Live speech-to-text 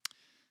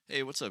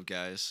Hey, what's up,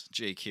 guys?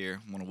 Jake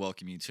here. I want to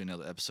welcome you to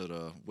another episode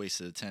of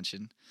Wasted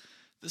Attention.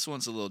 This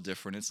one's a little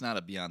different. It's not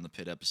a Beyond the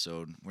Pit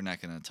episode. We're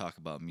not going to talk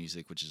about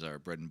music, which is our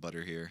bread and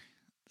butter here,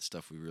 the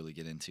stuff we really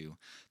get into.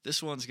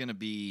 This one's going to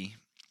be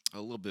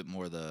a little bit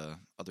more the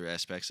other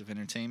aspects of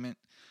entertainment.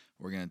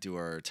 We're going to do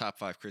our top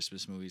 5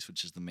 Christmas movies,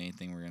 which is the main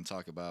thing we're going to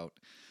talk about.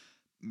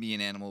 Me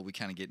and Animal, we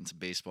kind of get into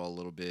baseball a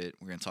little bit.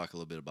 We're going to talk a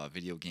little bit about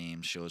video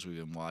games, shows we've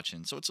been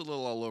watching. So it's a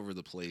little all over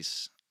the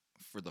place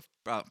for the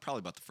probably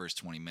about the first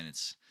 20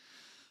 minutes.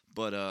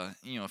 But,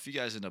 if you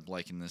guys end up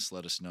liking this,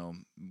 let us know.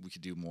 We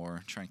could do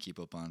more, try and keep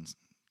up on,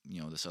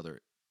 this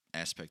other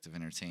aspect of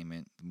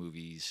entertainment, the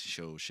movies,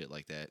 shows, shit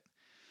like that.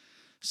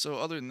 So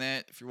other than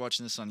that, if you're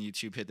watching this on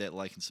YouTube, hit that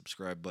like and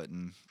subscribe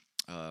button.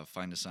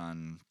 Find us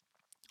on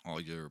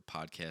all your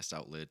podcast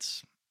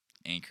outlets,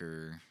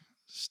 Anchor,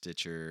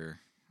 Stitcher,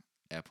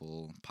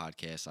 Apple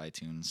Podcasts,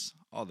 iTunes,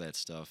 all that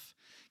stuff.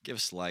 Give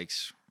us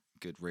likes,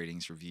 good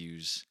ratings,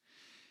 reviews.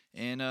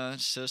 And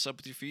set us up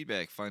with your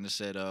feedback. Find us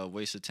at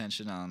Waste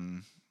Attention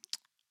on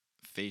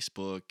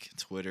Facebook,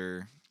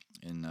 Twitter,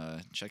 and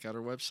check out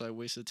our website,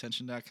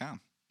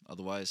 wasteattention.com.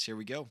 Otherwise, here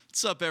we go.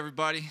 What's up,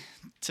 everybody?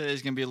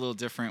 Today's going to be a little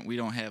different. We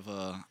don't have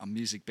a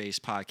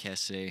music-based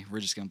podcast today. We're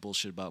just going to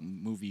bullshit about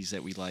movies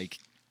that we like.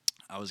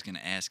 I was going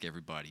to ask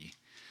everybody,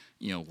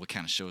 what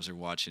kind of shows they're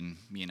watching.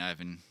 Me and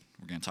Ivan,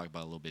 we're going to talk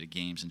about a little bit of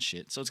games and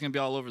shit. So it's going to be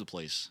all over the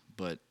place.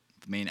 But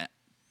the main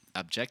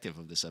objective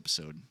of this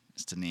episode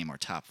is to name our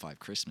top 5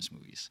 Christmas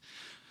movies.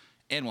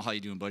 Animal, how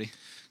you doing, buddy?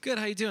 Good.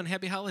 How you doing?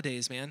 Happy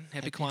holidays, man.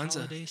 Happy Kwanzaa.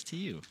 Holidays to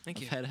you.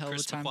 Thank you. I've had a hell of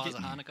a time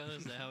Christmas, getting Kwanzaa, here. Hanukkah,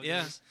 is that how it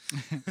Yeah.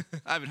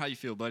 goes? Ivan, how you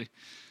feel, buddy?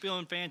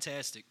 Feeling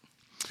fantastic.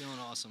 Feeling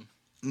awesome.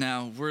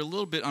 Now, we're a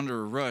little bit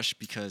under a rush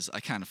because I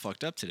kind of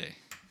fucked up today.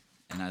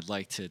 And I'd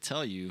like to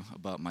tell you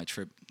about my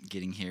trip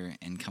getting here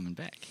and coming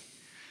back.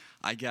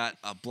 I got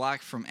a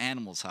block from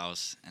Animal's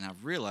house, and I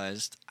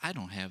realized I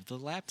don't have the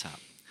laptop.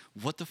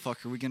 What the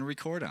fuck are we going to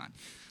record on?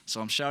 So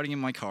I'm shouting in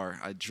my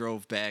car. I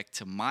drove back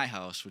to my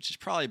house, which is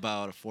probably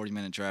about a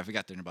 40-minute drive. We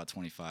got there in about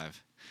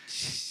 25.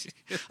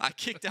 I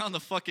kicked down the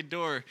fucking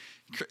door.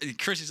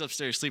 Chrissy's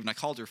upstairs sleeping. I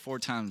called her 4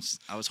 times.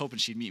 I was hoping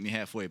she'd meet me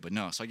halfway, but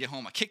no. So I get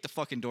home. I kick the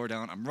fucking door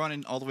down. I'm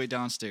running all the way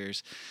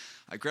downstairs.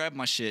 I grab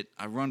my shit.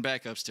 I run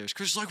back upstairs.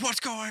 Chris is like, "What's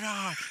going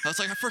on?" I was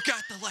like, "I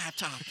forgot the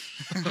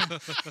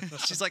laptop."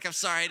 She's like, "I'm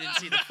sorry, I didn't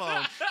see the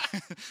phone." I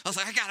was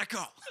like, "I gotta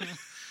go."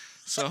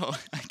 So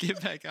I get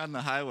back on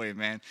the highway,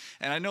 man.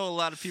 And I know a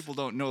lot of people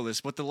don't know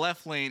this, but the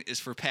left lane is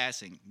for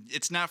passing.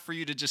 It's not for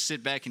you to just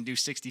sit back and do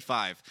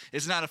 65.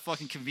 It's not a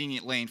fucking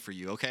convenient lane for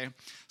you, okay?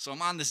 So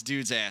I'm on this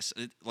dude's ass.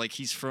 Like,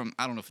 he's from,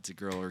 I don't know if it's a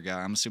girl or a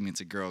guy. I'm assuming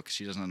it's a girl because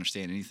she doesn't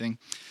understand anything.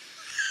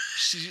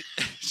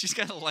 She's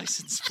got a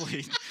license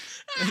plate.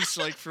 It's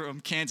like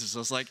from Kansas. I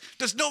was like,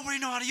 "Does nobody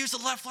know how to use the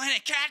left lane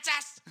in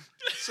Kansas?"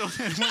 So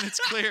then when it's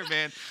clear,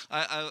 man,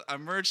 I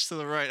merge to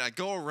the right. I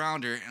go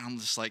around her, and I'm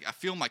just like, I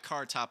feel my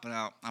car topping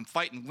out. I'm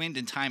fighting wind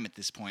and time at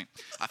this point.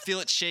 I feel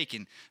it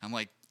shaking. I'm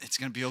like, "It's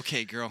going to be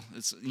okay, girl."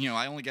 It's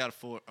I only got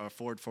a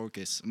Ford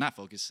Focus. Not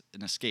Focus,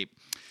 an Escape.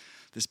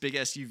 This big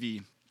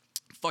SUV.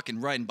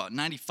 Fucking riding about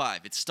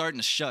 95. It's starting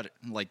to shut,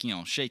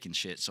 shaking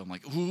shit. So I'm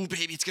like, "Ooh,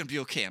 baby, it's going to be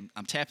okay."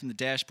 I'm tapping the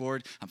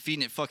dashboard. I'm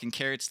feeding it fucking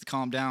carrots to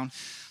calm down.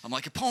 I'm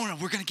like, "Epona,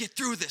 we're going to get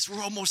through this.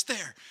 We're almost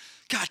there.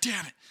 God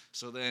damn it."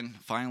 So then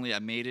finally I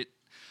made it.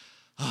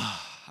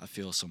 I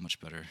feel so much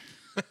better.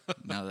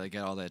 Now that I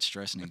got all that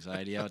stress and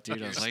anxiety out,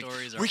 dude, I was like,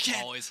 Stories we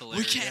are always we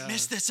hilarious. can't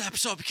miss this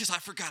episode because I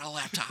forgot a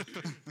laptop.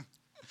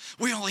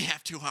 We only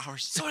have 2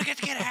 hours, so I get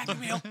to get a Happy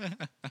Meal.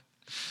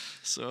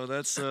 So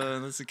that's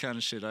the kind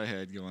of shit I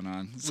had going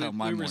on. That's how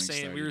my morning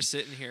started. We were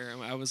sitting here,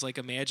 and I was like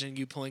imagining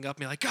you pulling up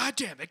and be like, "God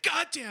damn it,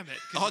 God damn it."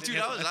 Oh, dude,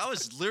 I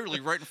was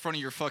literally right in front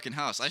of your fucking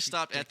house. I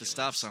stopped at the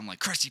stop sign. I'm like,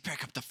 "Chrissy,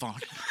 pick up the phone."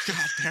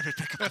 God damn it,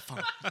 pick up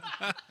the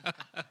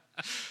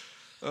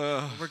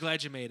phone. We're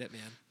glad you made it,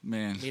 man.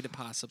 Man, Made it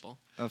possible.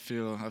 I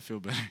feel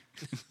better.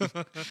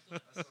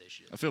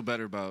 I feel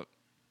better about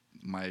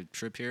my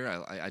trip here.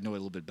 I know it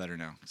a little bit better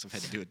now because I've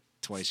had to do it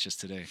twice just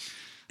today.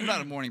 I'm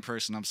not a morning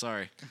person. I'm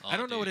sorry. I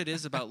don't know what it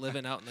is about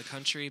living out in the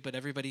country, but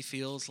everybody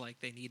feels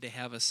like they need to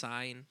have a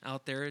sign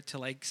out there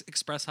to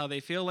express how they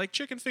feel. Like,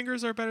 chicken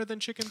fingers are better than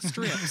chicken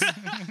strips.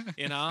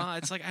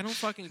 It's like, I don't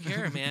fucking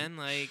care, man.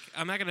 Like,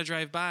 I'm not gonna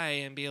drive by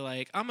and be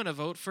like, "I'm gonna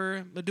vote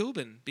for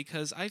Madubin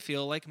because I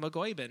feel like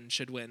Magoibin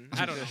should win."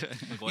 I don't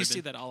know. You see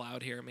that all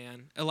out here,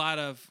 man. A lot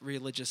of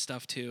religious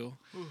stuff too.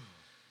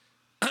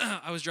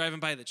 I was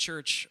driving by the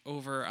church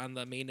over on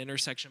the main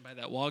intersection by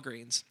that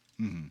Walgreens.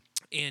 Mm-hmm.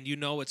 And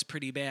it's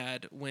pretty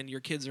bad when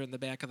your kids are in the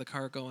back of the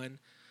car going,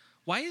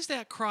 "Why is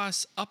that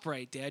cross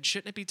upright, Dad?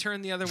 Shouldn't it be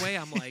turned the other way?"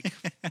 I'm like,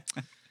 you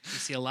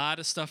see a lot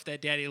of stuff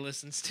that Daddy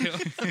listens to.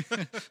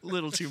 A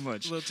little too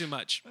much. A little too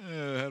much.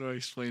 How do I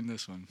explain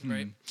this one?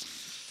 Right.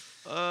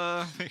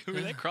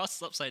 Maybe that cross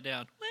is upside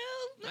down.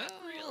 Well, not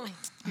really.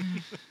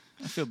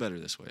 I feel better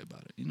this way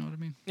about it. You know what I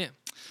mean? Yeah.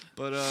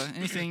 But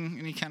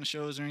any kind of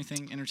shows or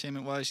anything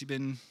entertainment-wise you've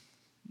been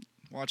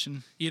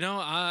watching?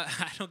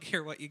 I don't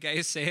care what you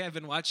guys say. I've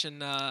been watching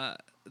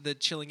The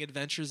Chilling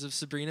Adventures of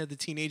Sabrina the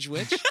Teenage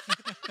Witch.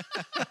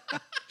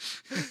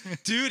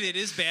 Dude, it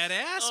is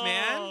badass,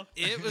 man. Oh.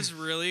 It was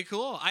really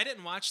cool. I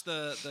didn't watch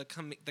the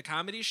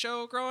comedy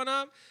show growing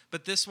up,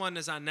 but this one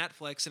is on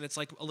Netflix, and it's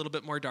like a little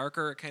bit more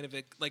darker. It kind of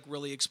like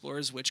really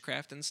explores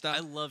witchcraft and stuff. I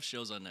love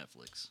shows on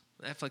Netflix.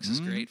 Netflix is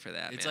great for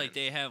that. It's man. like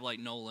they have like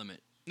no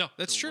limit. no,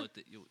 that's to true.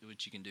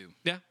 What you can do.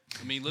 Yeah,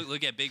 I mean,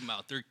 look at Big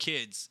Mouth. They're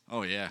kids,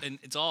 Oh yeah. and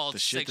it's all The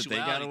shit that they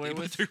sexuality. got away thing,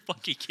 but with? they're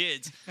fucking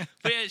kids.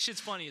 But yeah,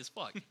 shit's funny as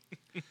fuck.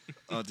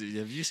 Oh, dude,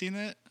 have you seen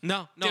that?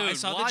 no, I Dude,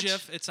 saw watch- the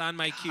GIF. It's on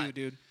my queue, God.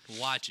 dude.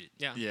 Watch it.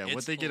 Yeah, Yeah, what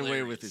It's they get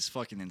away with hilarious. is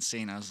fucking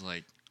insane. I was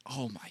like,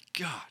 oh my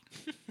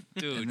god.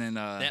 Dude. And then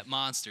That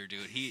monster,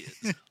 dude. He is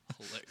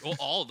hilarious. Well,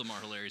 all of them are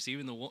hilarious.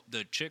 Even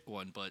the chick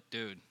one, but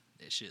dude,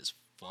 that shit is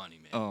funny,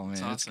 man. oh man,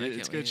 it's awesome. I good.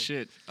 It's can't good wait.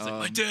 shit. It's like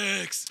my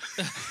dicks.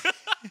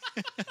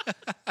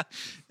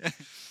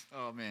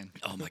 Oh man.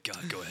 Oh my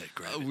god, go ahead,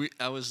 grab it.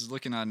 I was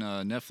looking on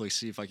Netflix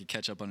see if I could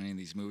catch up on any of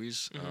these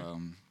movies.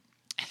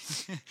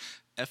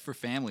 F for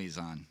Family's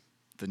on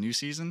the new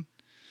season.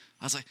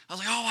 I was like, oh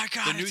my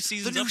god, The new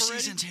season's the new up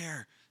already? season's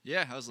here.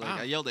 Yeah, I was like, Wow.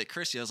 I yelled at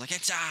Chrissy. I was like,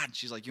 it's on.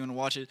 She's like, you want to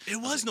watch it? It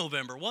was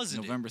November,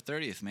 wasn't November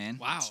 30th, man.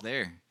 Wow. It's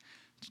there.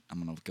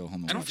 I'm gonna go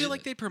home. And I don't watch feel it.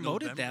 like they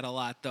promoted November. that a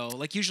lot though.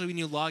 Like usually when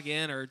you log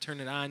in or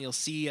turn it on, you'll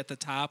see at the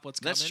top what's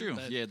That's coming.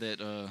 true. but- Yeah,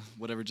 that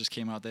whatever just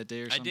came out that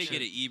day or I something. did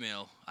get an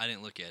email. I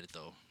didn't look at it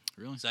though.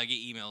 Really? So I get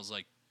emails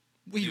like,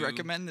 We new-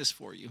 recommend this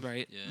for you.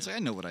 Right. yeah. It's like I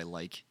know what I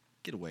like.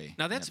 Get away.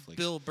 Now that's Netflix.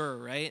 Bill Burr,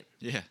 right?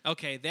 Yeah.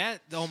 Okay,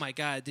 that. Oh my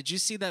God, did you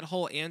see that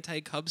whole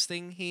anti-Cubs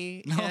thing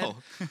he No. had?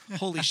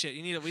 Holy shit!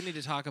 We need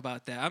to talk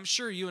about that. I'm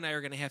sure you and I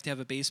are going to have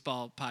a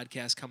baseball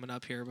podcast coming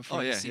up here before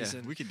Oh the yeah,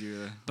 season. yeah. We could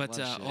do a But,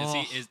 lot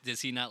of shit. oh. Does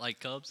he not like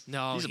Cubs?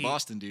 No, He's a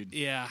Boston dude.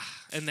 Yeah,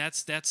 and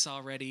that's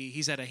already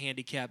he's at a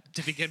handicap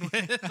to begin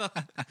with.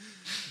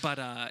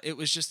 But it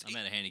was just I'm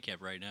at a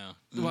handicap right now.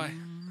 why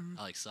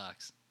I like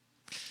socks.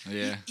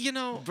 Yeah. you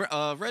know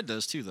Red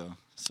does too though.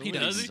 So He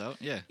when does? comes out,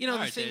 yeah. you know the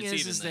Alright, then thing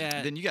it's is even then.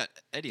 that Then you got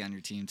Eddie on your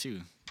team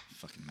too.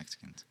 Fucking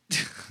Mexicans.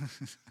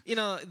 you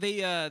know they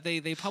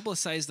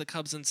publicize the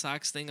Cubs and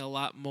Sox thing a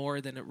lot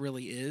more than it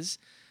really is,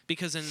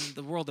 because in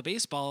the world of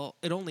baseball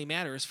it only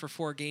matters for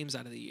 4 games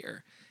out of the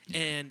year.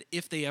 And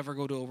if they ever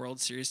go to a World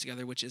Series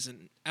together, which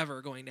isn't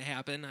ever going to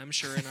happen, I'm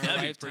sure in our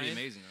That'd be lifetime, pretty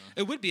amazing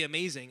though. it would be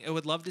amazing. I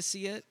would love to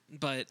see it,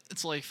 but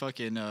It's like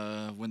fucking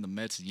when the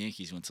Mets and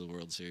Yankees went to the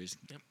World Series.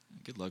 Yep.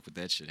 Good luck with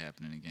that shit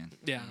happening again.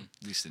 yeah.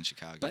 At least in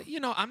Chicago. But you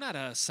know, I'm not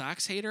a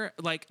Sox hater.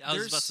 Like I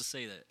was there's- about to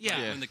say that. Yeah.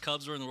 Like, Yeah. when the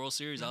Cubs were in the World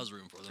Series, I was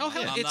rooting for them. Oh,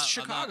 hell, I'm it's not,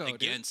 Chicago, I'm dude. not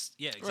against.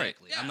 Yeah,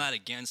 exactly. Yeah. I'm not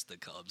against the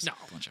Cubs. No.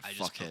 Bunch of I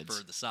just fuckheads.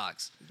 prefer the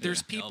Sox.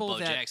 There's You know, people Bo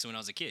that Jackson when I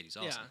was a kid. He's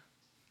awesome. Yeah.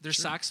 There's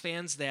Sox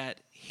fans that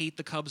hate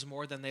the Cubs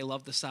more than they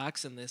love the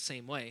Sox in the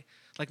same way.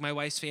 Like my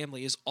wife's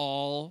family is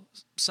all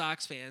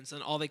Sox fans,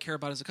 and all they care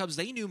about is the Cubs.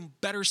 They knew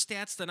better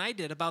stats than I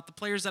did about the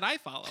players that I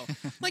follow.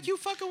 Like, you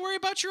fucking worry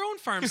about your own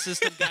farm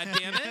system,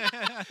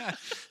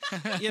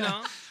 goddammit. You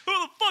know? Who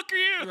the fuck are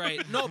you?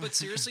 Right. No, but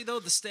seriously though,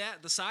 the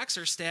Sox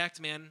are stacked,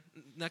 man.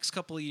 Next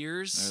couple of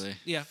years. Are they?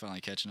 Yeah.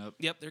 Finally catching up.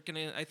 Yep, they're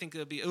gonna. I think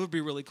it would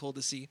be really cool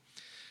to see.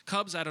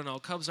 Cubs, I don't know.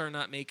 Cubs are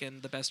not making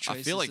the best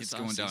choices. I feel like this it's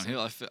going offseason.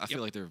 downhill. I feel Yep.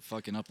 like they're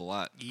fucking up a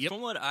lot. Yep.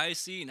 From what I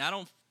see, and I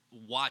don't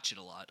watch it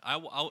a lot. I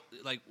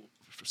like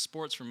for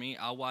sports for me.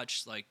 I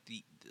watch like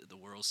the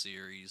World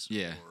Series.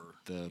 Yeah. Or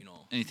The you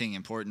know anything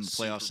important,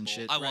 playoffs Super and Bowl.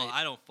 shit. Well, Right.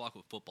 I don't fuck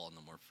with football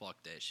no more. Fuck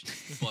that shit.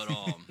 But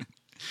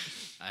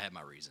I have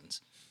my reasons.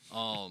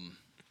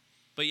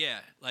 But yeah,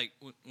 like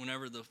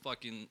whenever the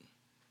fucking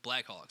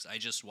Blackhawks, I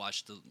just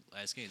watched the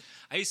last game.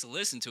 I used to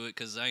listen to it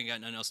because I ain't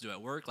got nothing else to do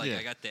at work. Like Yeah.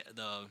 I got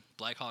the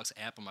Blackhawks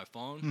app on my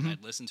phone. Mm-hmm.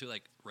 I'd listen to it,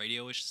 like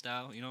radio-ish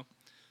style, you know.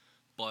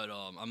 But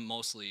I'm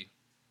mostly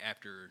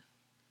after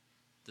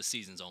the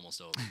season's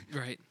almost over.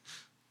 Right.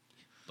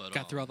 But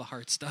Got through all the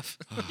hard stuff.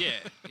 yeah,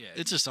 yeah.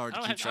 It's just hard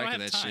I to don't keep have- I track don't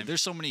of have that time. shit.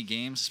 There's so many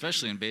games,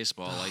 especially in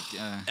baseball. Like,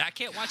 I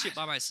can't watch it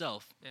by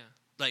myself. Yeah.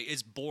 Like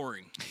it's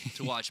boring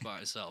to watch by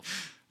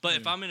myself. But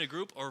if I'm in a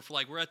group or if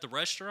like we're at the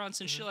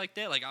restaurants and shit like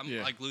that, like I'm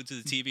Yeah. like glued to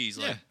the TVs,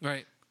 like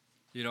Right.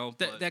 you know.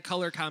 That but that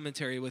color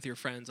commentary with your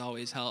friends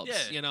always helps.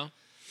 Yeah. You know.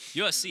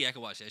 USC, I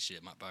could watch that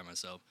shit by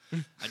myself.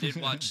 I did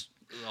watch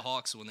the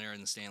Hawks when they were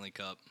in the Stanley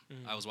Cup.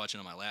 I was watching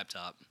on my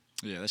laptop.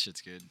 yeah, that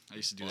shit's good. I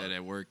used to do But- that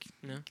at work,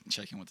 Yeah.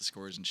 checking with the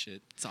scores and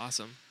shit. It's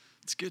awesome.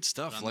 It's good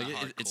stuff. But I'm Like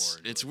not it's hardcore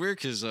into it's it. weird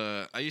because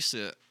I used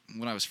to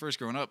when I was first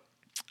growing up,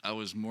 I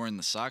was more in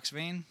the Sox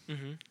vein,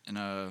 and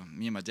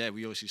me and my dad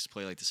we always used to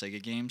play like the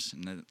Sega games,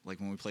 and then like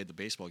when we played the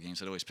baseball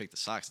games, I'd always pick the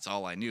Sox. It's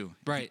all I knew.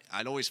 Right.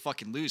 I'd always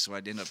fucking lose, so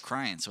I'd end up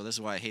crying. So this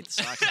is why I hate the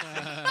Sox.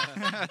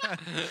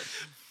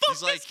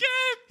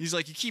 He's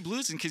like, you keep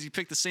losing because you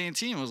picked the same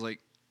team. I was like,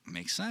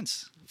 makes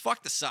sense.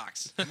 Fuck the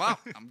Sox. I'm out.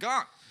 I'm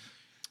gone.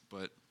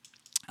 But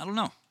I don't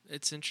know.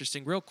 It's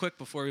interesting. Real quick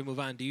before we move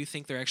on, do you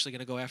think they're actually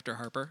going to go after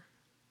Harper,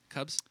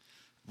 Cubs?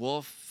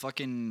 Well,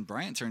 fucking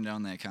Bryant turned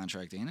down that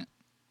contract, ain't it?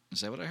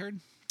 Is that what I heard?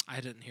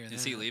 I didn't hear that.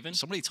 Is he leaving?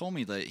 Somebody told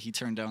me that he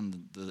turned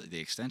down the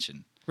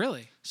extension,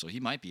 Really? so he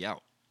might be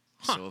out.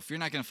 Huh. So if you're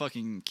not gonna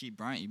fucking keep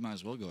Bryant, you might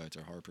as well go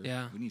after Harper.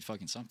 Yeah. we need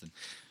fucking something.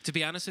 To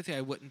be honest with you,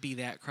 I wouldn't be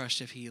that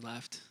crushed if he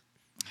left.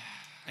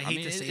 I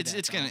hate to say it's, that.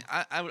 it's gonna.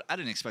 I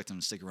didn't expect them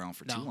to stick around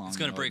for No. too long. It's you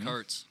gonna know break what I mean?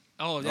 hearts.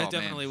 Oh, Oh, that man.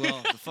 definitely will.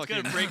 The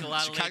fucking break a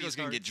lot of Chicago's ladies'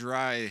 gonna get hearts.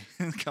 dry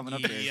coming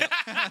up there.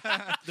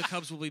 Yeah. The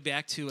Cubs will be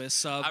back to a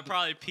sub I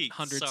probably peaked.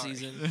 100 Sorry.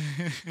 season.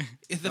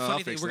 The I'll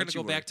funny thing, fix we're that, gonna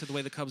go you back to the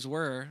way the Cubs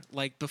were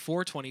like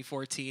before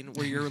 2014,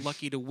 where you're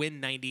lucky to win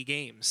 90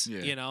 games.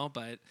 Yeah. You know,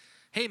 but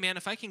hey, man,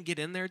 if I can get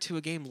in there to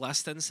a game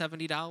less than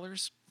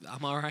 $70,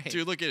 I'm all right.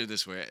 Dude, look at it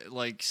this way.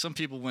 Like, some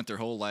people went their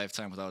whole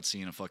lifetime without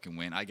seeing a fucking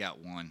win. I got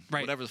one.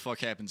 Right. Whatever the fuck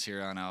happens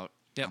here on out,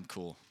 Yep. I'm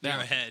cool. You're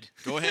Yeah. ahead.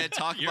 Go ahead,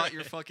 talk You're about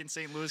your fucking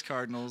St. Louis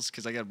Cardinals,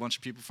 because I got a bunch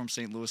of people from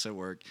St. Louis at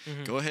work.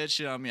 Mm-hmm. Go ahead,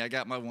 shit on me. I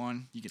got my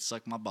one. You can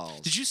suck my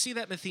balls. Did you see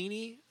that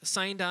Matheny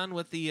signed on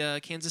with the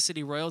Kansas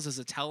City Royals as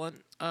a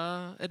talent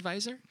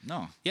advisor?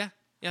 No. Yeah.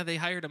 Yeah, they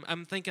hired him.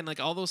 I'm thinking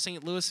like all those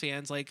St. Louis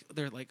fans, like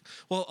they're like,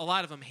 well, a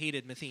lot of them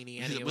hated Matheny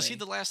anyway. Was he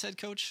the last head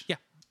coach? Yeah.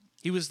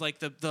 He was like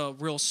the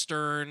real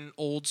stern,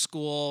 old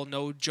school,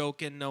 no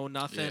joking, no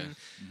nothing.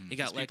 Yeah. He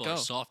got These let people go. are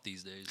soft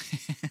these days.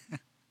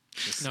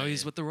 Just No, he's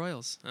saying. with the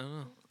Royals. I don't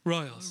know.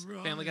 Royals.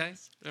 Family Guy.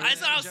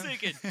 That's what I was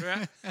thinking.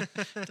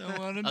 Don't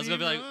want to I was gonna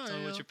be like,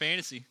 so what's your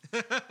fantasy?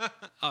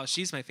 Oh,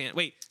 she's my fan.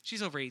 Wait,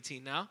 she's over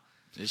 18 now.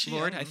 Is she?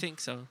 Lord, don't I know. think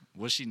so.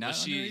 Was she not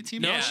Was under she-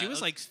 18? No, Yeah, she was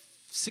that's- like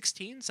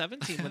 16,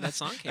 17 when that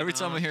song came Every out.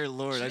 time I hear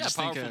Lord, She I got just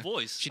a think powerful of,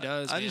 voice. She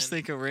does. I just man.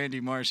 think of Randy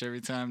Marsh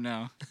every time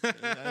now.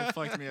 That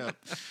fucked me up.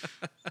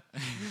 I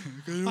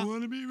don't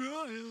want to be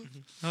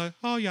royal.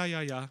 Oh yeah,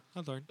 yeah, yeah. I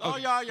learned. Oh,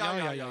 yeah.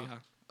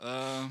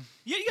 Yeah,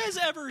 you guys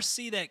ever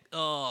see that?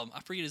 I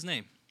forget his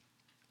name.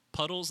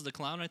 Puddles the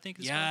Clown, I think.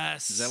 Is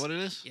Yes. Is that what it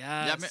is?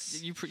 Yeah,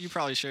 Yes. you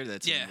probably shared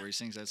that to me Yeah. where he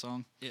sings that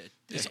song. Yeah,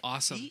 It's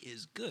awesome. He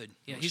is good.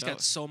 Yeah, Well, he's shout got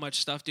out. so much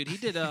stuff, dude. He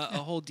did a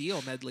whole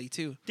deal medley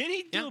too. Did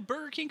he do Yeah. a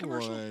Burger King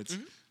commercial? What?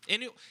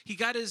 And he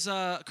got his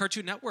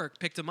Cartoon Network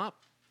picked him up.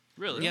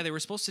 Really? Yeah, they were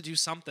supposed to do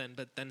something,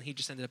 but then he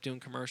just ended up doing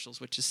commercials,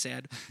 which is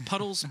sad.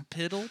 Puddles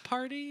Piddle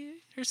Party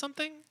or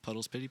something?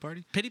 Puddles Pity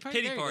Party? Pity Party?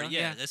 Pity There you Party, go.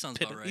 yeah, that sounds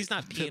about right. He's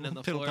not peeing in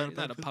the Piddle, floor. piddle, He's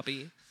not a piddle.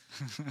 puppy.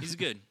 He's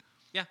good.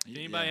 Yeah. If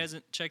anybody Yeah.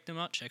 hasn't checked him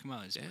out, check him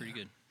out. He's Yeah. pretty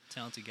good.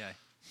 Talented guy.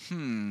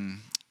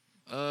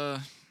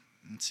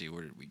 Let's see,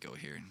 where did we go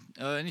here?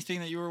 Anything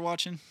that you were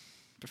watching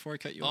before I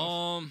cut you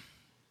off?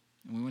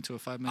 And we went to a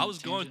 5-minute I was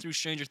going tangent? through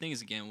Stranger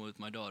Things again with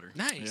my daughter.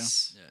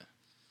 Nice. Yeah.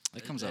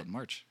 That comes out in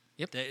March.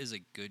 That is a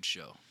good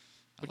show.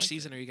 Which like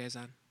season are you guys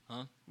on?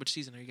 Huh? Which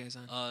season are you guys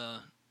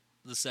on?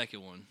 The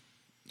second one.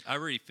 I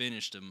already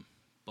finished them,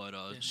 but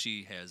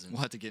she hasn't.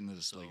 We'll have to get into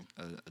this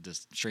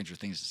this Stranger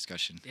Things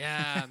discussion.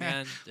 Yeah,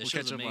 man. That We'll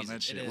show's catch up on amazing.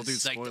 that shit. It We'll do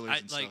is. spoilers I,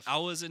 and like stuff. I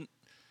wasn't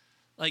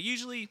like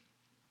usually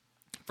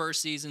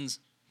first season's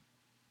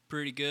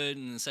pretty good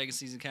and the second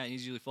season kind of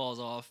usually falls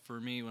off for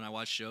me when I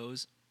watch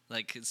shows.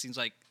 Like it seems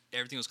like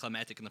everything was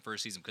climactic in the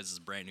first season because it's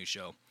a brand new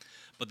show,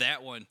 but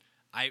that one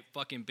I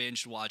fucking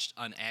binge watched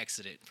on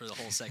accident for the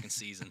whole second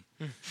season.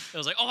 It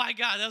was like, oh my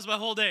god, that was my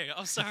whole day.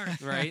 I'm sorry,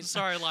 Right.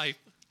 sorry, life.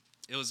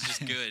 It was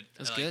just good.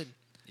 That's Like, good.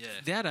 Yeah.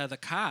 That the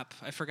cop,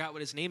 I forgot what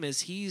his name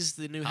is. He's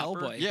the new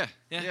Hopper? Hellboy.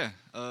 Yeah.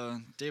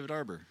 David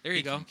Arbor. There you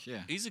I go. think,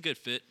 Yeah. He's a good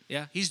fit.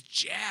 Yeah, he's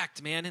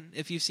jacked, man. And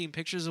if you've seen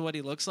pictures of what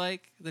he looks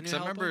like, the new 'Cause I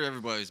remember Hellboy.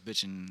 everybody was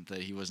bitching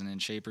that he wasn't in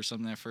shape or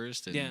something at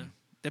first. And Yeah.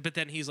 But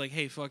then he's like,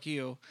 "Hey, fuck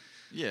you."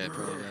 Yeah,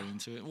 probably got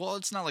into it. Well,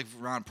 it's not like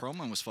Ron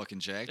Perlman was fucking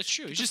jacked. That's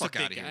true. Get He's the just a fuck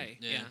big outta here. guy.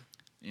 Yeah. Yeah.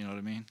 You know what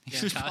I mean? Yeah.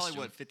 He was probably, Costume.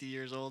 what, 50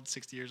 years old,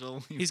 60 years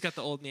old? He's got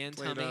the old man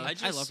Played, tummy. I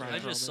I love Ron I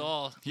just Perlman.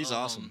 saw. He's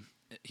awesome.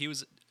 He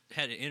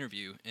had an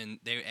interview, and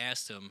they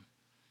asked him,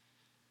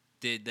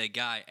 "Did the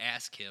guy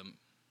ask him?"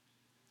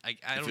 I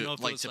don't know if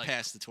it like was to like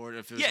pass the torch,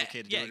 if it was yeah,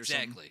 okay to yeah, do it or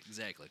something.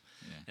 exactly.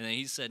 Yeah. And then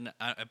he said,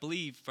 I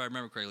believe if I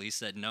remember correctly, he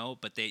said no,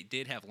 but they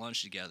did have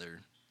lunch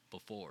together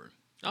before.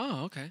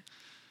 Oh, okay.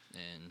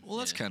 And Well,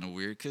 that's yeah. kind of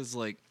weird because,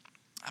 like,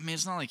 I mean,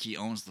 it's not like he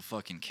owns the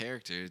fucking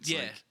character. It's yeah.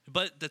 like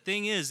But the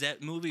thing is,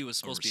 that movie was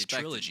supposed to be a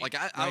respected. trilogy. Like,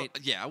 I Right.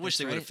 I wish That's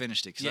they would have right.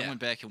 finished it because I Yeah. went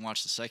back and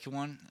watched the second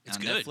one It's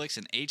on good. Netflix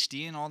and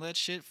HD and all that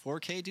shit.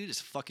 4K, dude, it's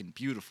fucking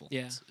beautiful.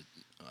 Yeah.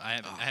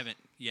 I haven't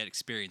yet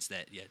experienced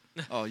that yet.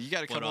 Oh, you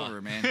got to come But,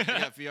 over, man. You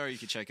got VR you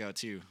can check out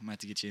too. I'm gonna have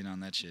to get you in on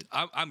that shit.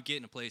 I'm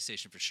getting a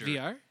PlayStation for sure.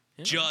 VR.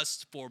 Yeah.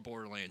 Just for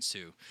Borderlands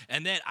 2.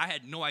 And then I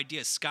had no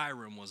idea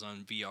Skyrim was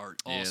on VR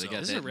Yeah, also. they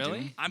got Is that it really?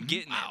 doing- I'm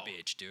getting Wow. that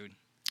bitch, dude.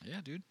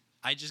 Yeah, dude.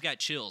 I just got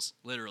chills,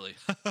 literally.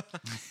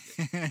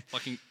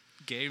 Fucking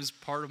game's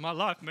part of my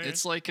life, man.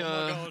 It's like Oh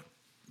my God.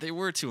 they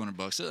were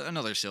 $200.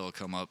 Another sale will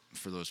come up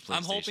for those PlayStations.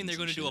 I'm hoping they're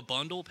going to and do a shit.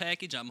 bundle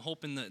package. I'm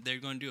hoping that they're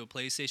going to do a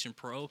PlayStation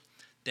Pro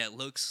that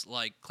looks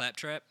like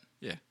Claptrap,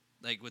 Yeah.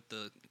 like with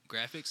the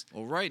graphics.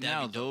 Well, right That'd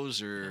now be dope.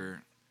 those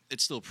are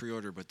it's still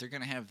pre-order, but they're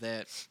gonna have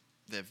that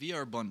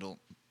VR bundle,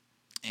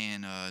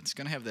 and it's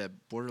gonna have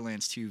that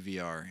Borderlands 2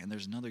 VR, and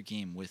there's another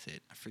game with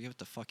it. I forget what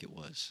the fuck it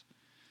was,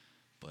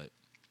 but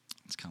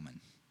it's coming.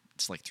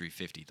 It's like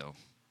 $350 though.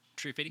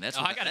 350. That's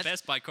Oh, what- I got a that's-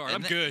 Best Buy card. And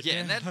I'm that- good. Yeah,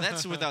 and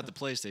that's without the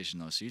PlayStation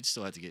though, so you'd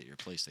still have to get your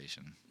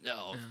PlayStation.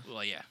 Oh,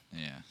 well, yeah.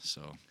 Yeah,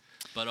 so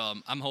But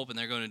I'm hoping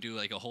they're going to do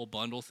like a whole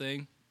bundle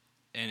thing,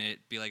 and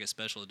it be like a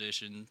special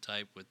edition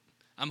type with.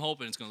 I'm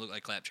hoping it's going to look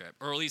like Claptrap,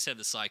 or at least have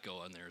the Psycho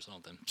on there or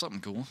something. something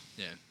cool.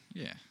 Yeah.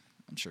 Yeah,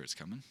 I'm sure it's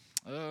coming.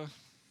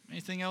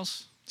 Anything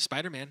else?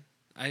 Spider-Man.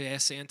 I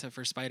asked Santa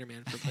for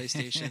Spider-Man for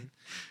PlayStation,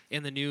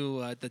 and the new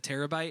the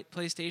Terabyte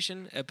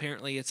PlayStation.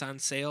 Apparently, it's on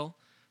sale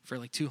for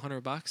like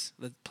 $200.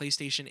 The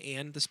PlayStation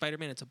and the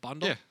Spider-Man. It's a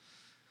bundle. Yeah.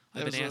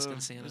 I've That been was, asking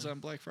It Santa. was on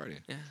Black Friday.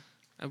 Yeah,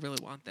 I really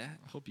want that.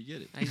 I hope you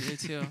get it. I do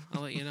too.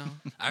 I'll let you know.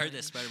 I heard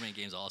that Spider-Man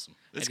game's awesome.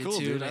 It's I did cool,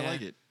 too, dude. I yeah.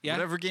 like it. Yeah?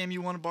 Whatever game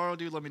you want to borrow,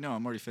 dude, let me know.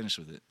 I'm already finished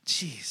with it.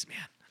 Jeez, man.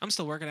 I'm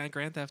still working on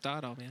Grand Theft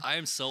Auto, man. I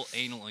am so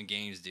anal on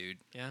games, dude.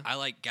 Yeah. I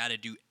like got to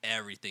do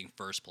everything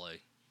first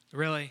play.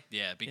 Really?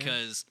 Yeah,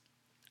 because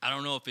I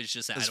don't know if it's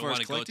just that As I don't far as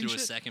want to go collecting through a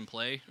shit? second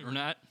play or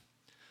not.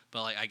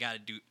 But like I got to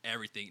do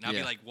everything. And I'll be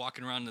Yeah. like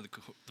walking around to the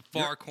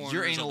far corners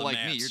You're of anal the like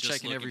me. maps You're just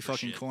checking every looking for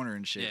fucking shit. corner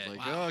and shit. Yeah. Like,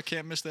 Wow. oh, I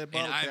can't miss that And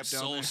bottle I'm cap down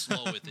so there.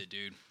 slow with it,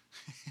 dude.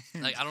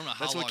 Like I don't know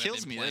how That's long what I've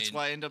kills been me. playing. That's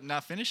why I end up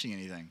not finishing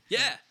anything.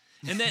 Yeah.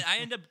 And then I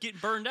end up getting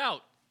burned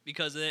out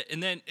because of it.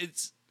 And then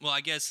it's well,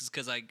 I guess it's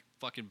because I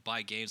fucking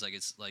buy games like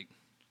it's like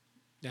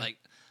Yeah. like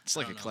It's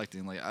I like a don't know.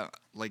 collecting,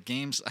 like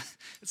games.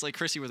 It's like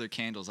Chrissy with her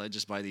candles. I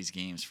just buy these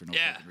games for no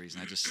Yeah. fucking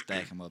reason. I just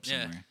stack them up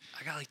Yeah. somewhere.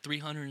 I got like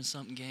 300 and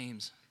something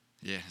games.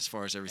 Yeah, as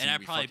far as everything And I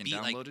we probably fucking beat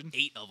like downloaded.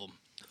 8 of them.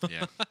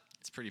 Yeah,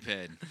 it's pretty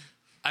bad.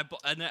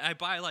 I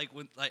buy like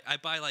when like I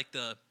buy like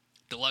the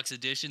deluxe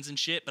editions and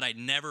shit, but I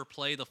never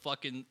play the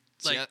fucking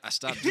See, like I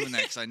stopped doing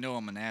that because I know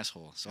I'm an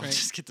asshole. So I Right.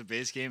 just get the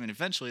base game, and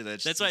eventually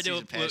that's that's what I do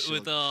season pass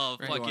with will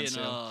Right. go on fucking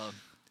sale.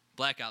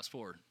 Black Ops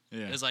 4.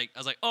 Yeah. It's like I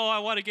was like, "Oh, I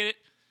want to get it,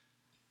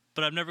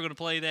 but I'm never going to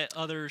play that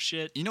other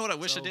shit." You know what I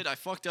wish I So- did? I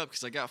fucked up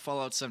because I got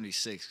Fallout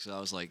 76 because I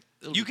was like,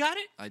 You got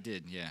it? I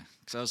did, yeah.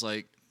 Because I was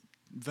like,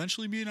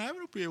 eventually me and I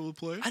will be able to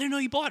play. I didn't know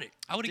you bought it.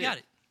 I would have did. got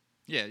it.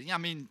 Yeah, I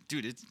mean,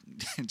 dude, it's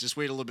just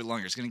wait a little bit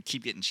longer. It's gonna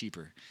keep getting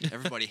cheaper.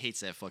 Everybody hates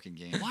that fucking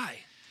game Why?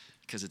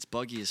 because it's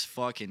buggy as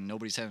fuck and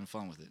nobody's having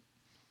fun with it.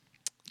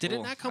 Did it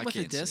Well, not come I with a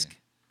can't say. disc?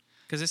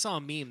 Because I saw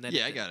a meme that.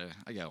 Yeah, I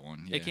got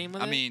one. Yeah. came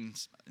with I it? mean,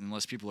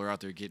 unless people are out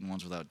there getting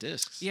ones without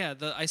discs. Yeah,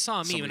 I saw a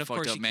meme, Somebody and of fucked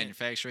course up you can't.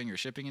 manufacturing or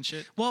shipping and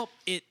shit. Well,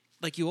 it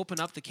like you open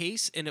up the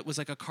case and it was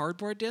like a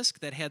cardboard disc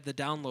that had the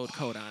download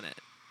code on it,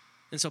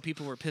 and so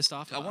people were pissed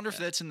off. I About wonder if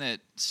that. that's in that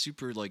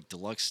super like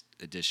deluxe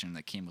edition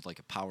that came with like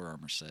a power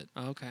armor set.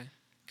 Oh, okay.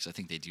 Because I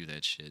think they do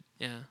that shit.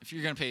 Yeah. If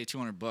you're gonna pay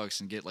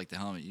 $200 and get like the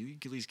helmet, you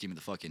can at least give me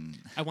the fucking.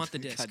 I want the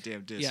disc.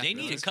 Goddamn disc. Yeah. They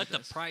no, need to that's cut what the it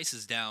does.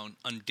 prices down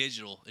on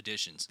digital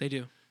editions. They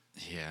do.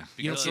 Yeah.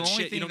 You don't Because get the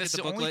shit. You don't get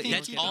the booklet. you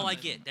That's don't get all I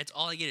nothing. get. That's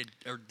all I get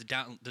are the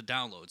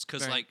downloads.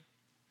 Because Right. like,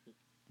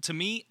 to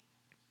me,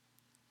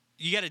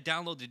 you got to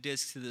download the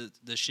disc to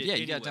the shit. Yeah,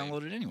 you gotta anyway.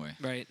 download it anyway.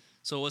 Right.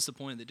 So what's the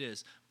point of the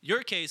disc?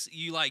 Your case,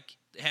 you like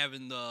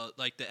having the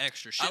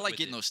extra shit. I like with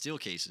getting it. those steel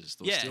cases,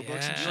 those Yeah, steel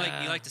books and You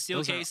shit. like the steel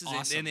Those are cases,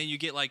 awesome. and then you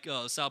get like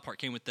South Park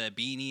came with the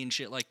beanie and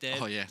shit like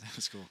that. Oh yeah, that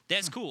was cool.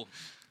 That's cool.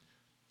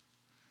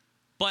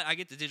 But I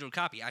get the digital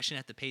copy. I shouldn't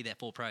have to pay that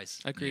full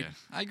price. Agreed. Yeah,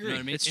 I You agree. know what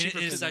I mean? It's And cheaper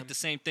it's for like them. the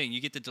same thing.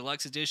 You get the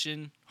deluxe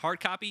edition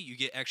hard copy, you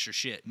get extra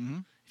shit.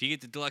 Mhm. If you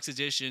get the deluxe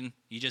edition,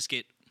 you just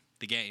get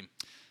the game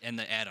and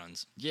the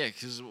add-ons. Yeah,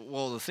 because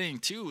well, the thing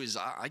too is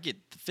I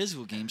get the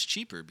physical games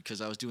cheaper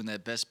because I was doing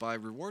that Best Buy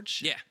reward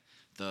shit. Yeah.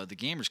 The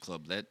Gamers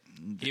Club that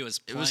He was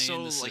it playing was so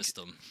the like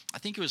system. I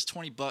think it was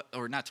 $20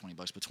 or not $20,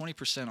 but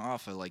 20%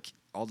 off of like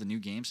all the new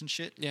games and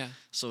shit. Yeah.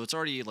 So it's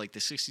already like the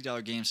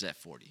 $60 games at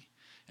 40,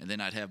 and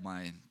then I'd have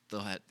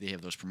they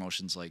have those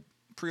promotions like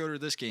pre-order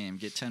this game,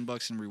 get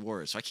 $10 in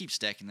rewards. So I keep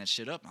stacking that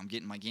shit up. I'm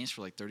getting my games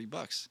for like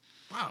 $30,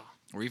 Wow.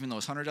 or even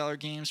those $100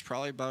 games,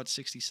 probably about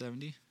 60,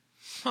 70.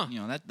 Huh. You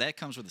know that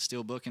comes with the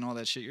steel book and all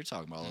that shit you're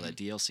talking about, all that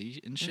DLC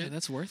and Yeah, shit.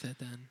 that's worth it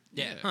then.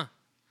 Yeah. Huh.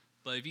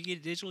 But if you get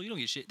it digital, you don't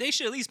get shit. They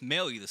should at least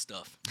mail you the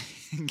stuff.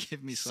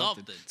 Give me something.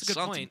 Something. It's a good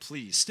Something, point.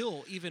 please.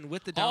 Still, even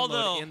with the download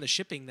Although- and the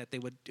shipping, that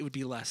it would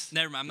be less.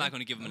 Never mind. I'm not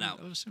going to give them an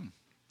out. I would assume.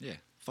 Yeah.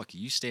 Fuck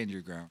you. You stand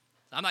your ground.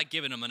 I'm not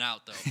giving them an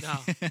out, though.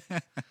 No.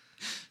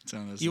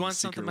 Telling us You in want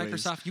secret something,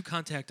 ways. Microsoft? You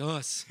contact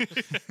us.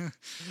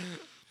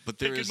 But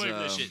there Taking is money for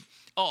that shit.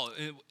 Oh,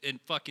 and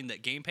fucking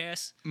that Game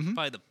Pass,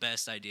 probably the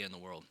best idea in the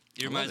world.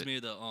 It I love reminds it. me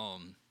of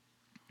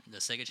the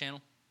Sega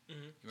Channel.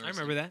 I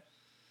remember that.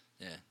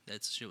 Yeah,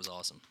 that shit was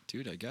awesome.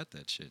 dude, I got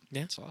that shit.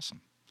 Yeah. It's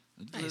awesome.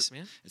 Nice,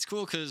 man. It's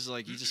cool because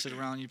like you just sit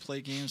around, and you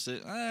play games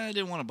that I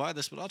didn't want to buy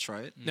this, but I'll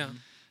try it. No.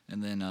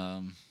 And then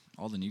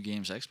all the new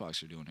games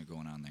Xbox are doing are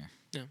going on there.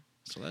 Yeah.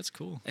 So that's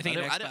cool. I think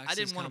I Xbox didn't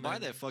is want to buy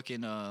coming. that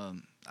fucking.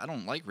 I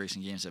don't like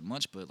racing games that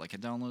much, but like I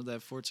downloaded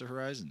that Forza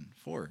Horizon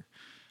 4.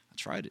 I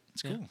tried it.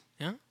 It's Yeah. cool.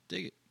 Yeah.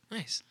 Dig it.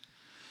 Nice.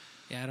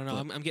 Yeah, I don't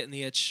know. But- I'm getting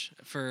the itch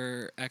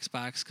for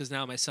Xbox because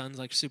now my son's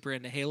like super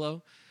into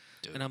Halo,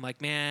 Dude. and I'm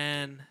like,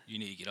 man, You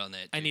need to get on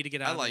that. I dude. need to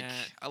get I on like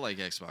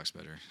that. Xbox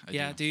better. I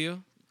Yeah, do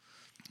you?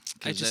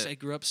 I 'Cause I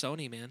grew up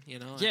Sony, man. You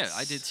know. Yeah, it's-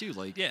 I did too.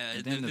 Like Yeah, and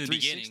in then the the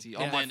beginning. 360.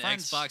 And All my then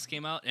friends. Xbox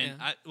came out, and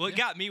Yeah. what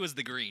got me was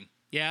the green.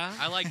 Yeah.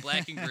 I like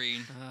black and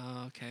green,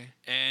 Oh, okay.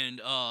 and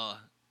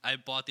I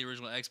bought the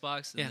original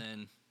Xbox, and Yeah.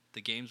 then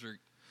the games were.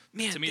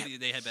 Man, to me, that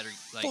they had better.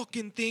 Like,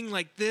 fucking thing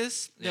like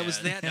this that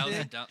was yeah, that was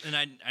big. and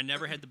I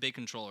never had the big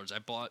controllers. I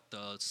bought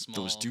the small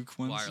Those Duke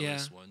ones?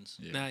 wireless Yeah. ones.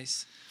 Yeah.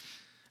 Nice.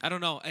 I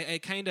don't know.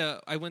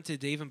 I went to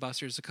Dave and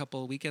Buster's a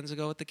couple of weekends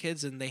ago with the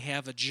kids, and they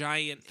have a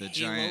giant The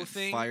Halo giant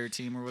thing. fire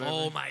team or whatever.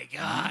 Oh my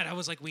god! I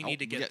was like, we need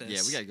to get this.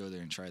 Yeah, we gotta go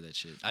there and try that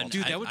shit.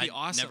 Dude, that would be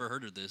awesome. Never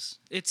heard of this.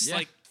 It's Yeah.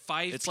 like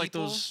 5 It's people, like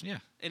those. Yeah.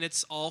 and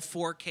it's all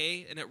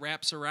 4K, and it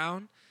wraps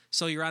around.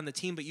 So you're on the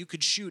team, but you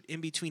could shoot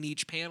in between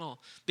each panel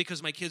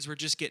because my kids were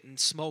just getting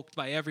smoked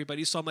by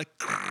everybody. So I'm like,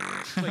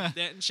 like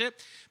that and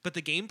shit. But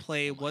the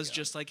gameplay was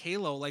just like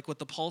Halo, like with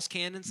the pulse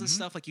cannons and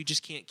stuff. Like you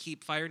just can't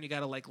keep firing. You got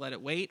to like let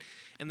it wait.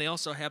 And they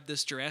also have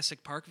this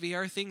Jurassic Park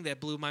VR thing that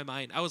blew my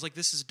mind. I was like,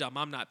 this is dumb.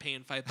 I'm not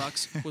paying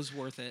 $5. It was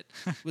worth it.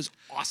 It was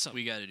awesome.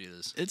 We got to do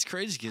this. It's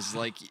crazy because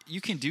like you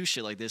can do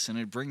shit like this and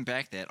it bring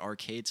back that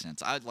arcade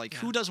sense. I like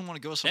who doesn't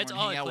want to go somewhere That's and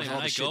all hang I out play. with When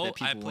all the I shit go, that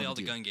people I play wanna all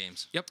the do. gun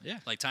games. Yep. Yeah.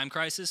 Like Time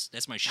Crisis,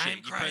 that's my shit. Time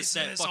You press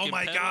that Crisis, oh fucking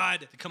my pedal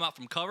God. to come out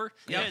from cover.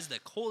 Yeah. That is the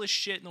coolest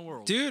shit in the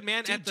world. Dude,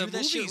 man, Dude, at the do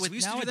that shit movies, with we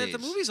used to do that at the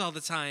nowadays. movies all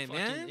the time,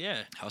 Fucking- man.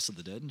 yeah. House of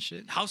the Dead and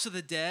shit. House of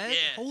the Dead. Yeah,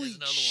 Holy there's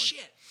another one.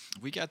 shit.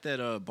 We got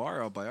that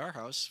bar out by our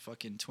house,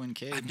 fucking Twin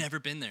Cave. I've never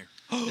been there.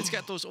 It's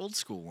got those old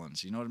school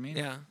ones. You know what I mean?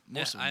 Yeah.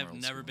 Most of them I've are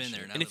old never school been shit.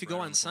 there. Now And if that you we're go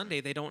around on the corner.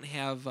 Sunday, they don't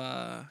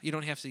have you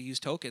don't have to use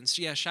tokens.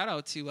 So yeah, shout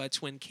out to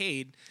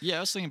Twincade. Yeah, I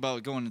was thinking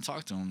about going and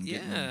talk to them.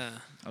 Yeah.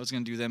 I was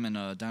gonna do them in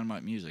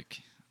Dynamite Music.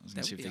 I was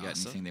gonna That see if would they be got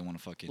awesome. anything they want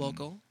to fucking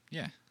Local.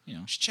 Yeah, you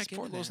know, Just check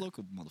support into those that.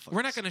 local motherfuckers.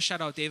 We're not going to shout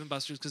out Dave and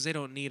Buster's because they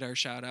don't need our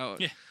shout out.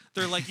 Yeah.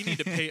 They're like, you need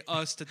to pay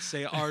us to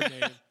say our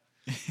name.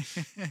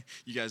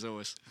 You guys owe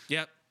us.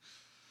 Yep.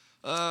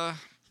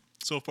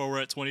 So far, we're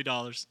at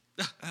 $20.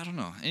 I don't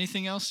know.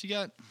 Anything else you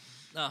got?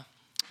 No,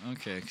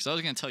 Okay, because I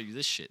was gonna tell you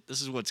this shit.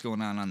 This is what's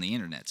going on the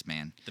internets,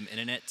 man. the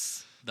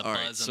internets, the All buzz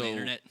right, on so the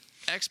internet.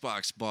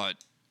 Xbox bought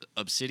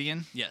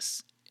Obsidian.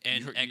 Yes,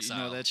 and you, heard- Exile.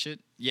 You know that shit?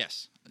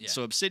 Yes. Yeah.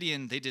 So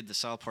Obsidian, they did the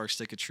South Park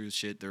Stick of Truth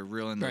shit. They're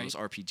real into Right. those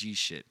RPG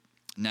shit.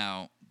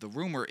 Now, the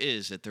rumor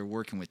is that they're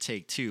working with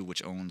Take-Two,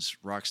 which owns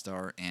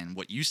Rockstar and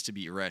what used to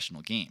be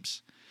Irrational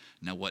Games.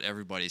 Now, what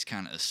everybody's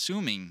kind of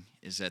assuming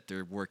is that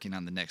they're working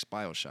on the next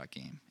BioShock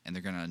game, and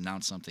they're going to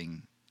announce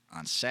something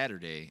on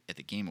Saturday at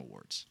the Game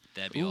Awards.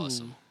 That'd be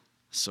awesome.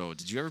 So,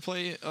 did you ever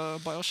play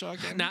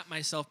BioShock game? Not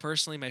myself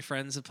personally. My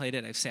friends have played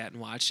it. I've sat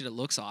and watched it. It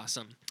looks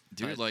awesome.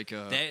 Dude, But like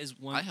That is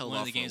one, I held one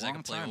off of the games for a I long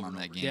can play time over on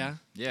and that over game. again.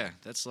 Yeah? Yeah,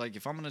 that's like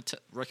if I'm gonna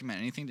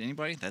recommend anything to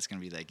anybody, that's gonna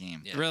be that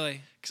game. Yeah.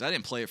 Really? Because I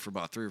didn't play it for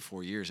about 3 or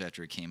 4 years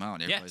after it came out.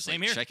 And everybody's same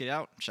like, here. check it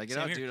out, Same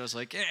out, here. dude. I was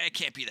like, it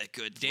can't be that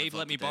good. Dave Live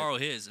let up me to that. borrow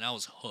his, and I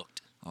was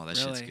hooked. Oh, that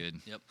shit's Really?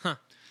 good. Yep.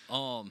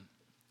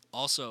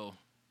 Also,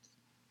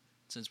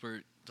 since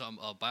we're talking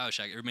about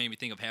Bioshock, it made me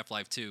think of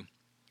Half-Life 2.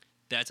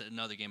 That's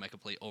another game I could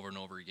play over and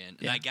over again.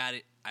 And Yeah. I got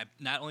it. I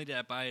not only did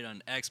I buy it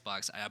on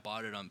Xbox, I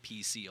bought it on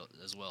PC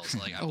as well. So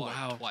like I Oh, bought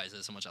wow. it twice.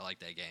 That's how much I like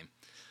that game.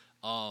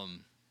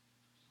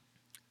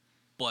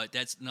 But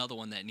that's another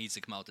one that needs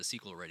to come out the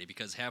sequel already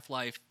because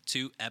Half-Life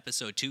 2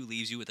 Episode 2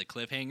 leaves you with a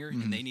cliffhanger,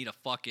 and they need to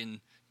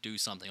fucking do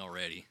something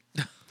already.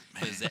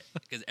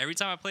 Because every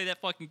time I play that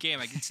fucking game,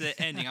 I get to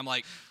that ending, I'm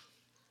like,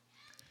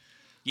 I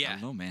yeah,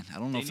 don't know, man. I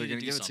don't know They if they're need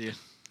gonna to give do it to you.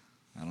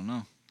 I don't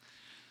know.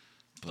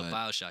 but But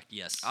Bioshock,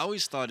 yes. I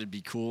always thought it'd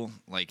be cool.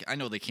 Like, I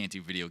know they can't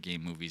do video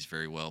game movies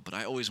very well, but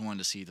I always wanted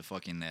to see the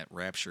fucking that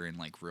Rapture in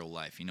like real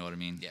life. You know what I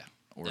mean? Yeah,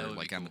 Or that would be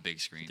like on the cool. big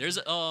screen. There's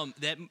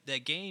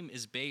that game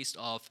is based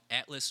off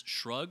Atlas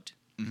Shrugged,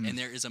 and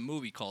there is a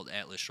movie called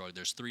Atlas Shrugged.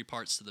 There's 3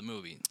 parts to the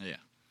movie. Yeah.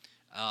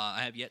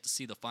 I have yet to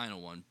see the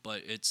final one,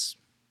 but it's,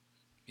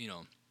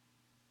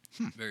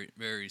 very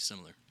very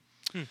similar.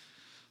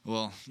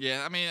 Well,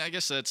 yeah. I mean, I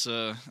guess that's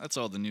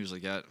all the news I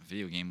got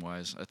video game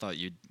wise. I thought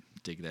you'd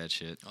dig that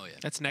shit. Oh yeah,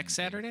 That's next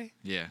Saturday?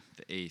 Yeah,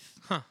 the 8th.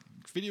 Huh.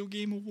 Video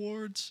Game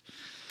Awards.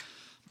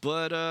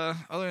 But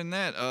other than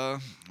that,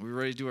 we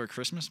ready to do our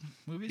Christmas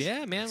movies?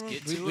 Yeah, man. Let's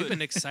get we, to we've it.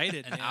 been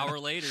excited. an man. hour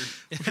later.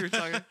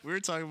 we were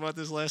talking about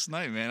this last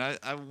night, man.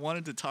 I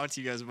wanted to talk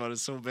to you guys about it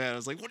so bad. I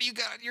was like, what do you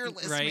got on your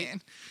list, Right.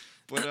 man?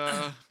 But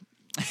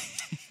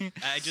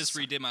I just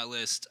redid my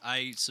list.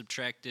 I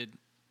subtracted,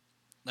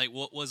 like,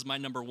 what was my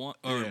number one,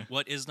 or Yeah.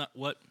 what is not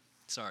what.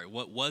 Sorry,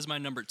 what was my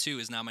number 2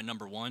 is now my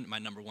number 1. My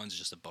number 1 is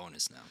just a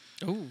bonus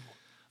now. Ooh.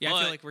 Yeah, I But-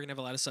 feel like we're going to have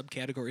a lot of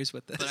subcategories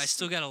with this. But I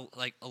still got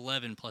like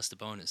 11 plus the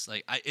bonus.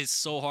 Like, it's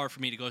so hard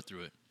for me to go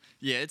through it.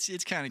 yeah,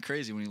 it's kind of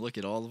crazy when you look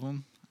at all of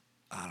them.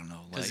 I don't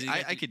know. 'Cause Like,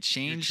 you got I could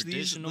change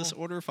this traditional-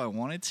 order if I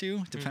wanted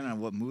to, depending on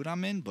what mood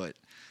I'm in. But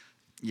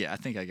yeah, I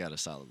think I got a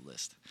solid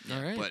list. All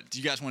right. But do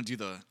you guys want to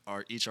do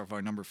each of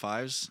our number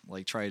 5s?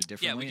 Like, try it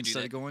differently can do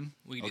instead that. of going?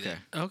 We can do okay.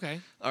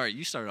 Okay. All right,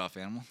 you start off,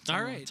 Animal. All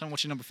me- right. Tell me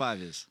what your number 5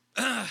 is.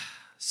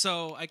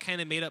 So I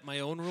kind of made up my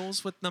own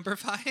rules with number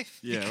 5.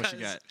 Yeah, what you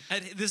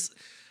because got?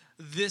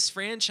 this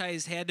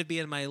franchise had to be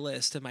in my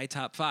list, in my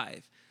top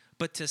 5.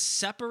 But to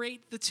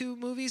separate the 2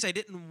 movies, I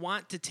didn't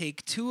want to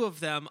take 2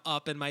 of them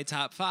up in my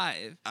top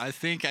 5. I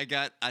think I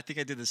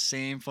did the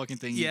same fucking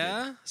thing you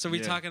Yeah. did. So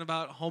we're Yeah. talking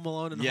about Home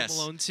Alone and Yes. Home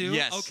Alone 2?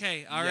 Yes.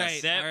 Okay. All Yes.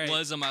 right. That all right.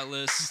 was on my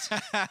list.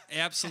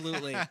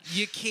 Absolutely.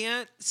 You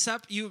can't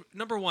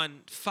number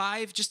 1,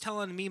 5, just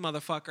telling me,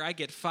 motherfucker, I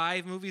get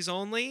 5 movies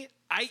only.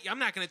 I'm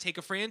not going to take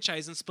a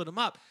franchise and split them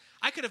up.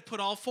 I could have put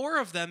all 4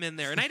 of them in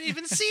there, and I didn't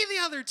even see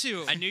the other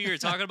 2. I knew you were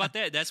talking about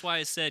that. That's why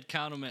I said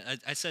count them.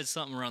 I said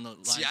something around the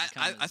line. See,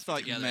 I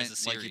thought you meant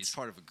like it's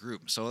part of a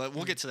group. So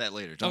we'll get to that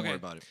later. Don't worry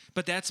about it.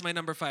 But that's my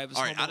number 5. Is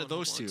All right, Home out of Alone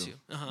those 1, two, 2.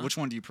 Uh-huh. which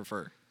one do you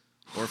prefer?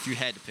 Or if you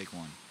had to pick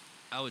one?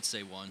 I would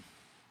say 1.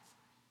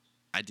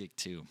 I dig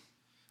 2.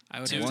 I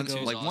would Two- have to two's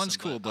go. awesome, One's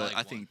cool, but I but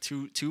like I think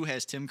two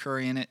has Tim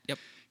Curry in it. Yep.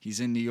 He's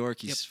in New York.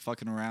 He's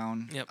fucking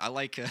around. Yep. I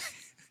like.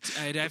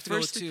 I'd have to go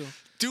with first 2.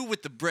 Dude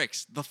with the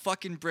bricks, the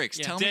fucking bricks.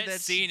 Yeah. Tell me That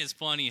that scene is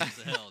funny as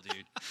hell,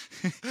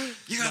 dude.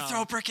 You gotta No.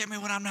 throw a brick at me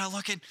when I'm not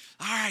looking.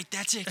 All right,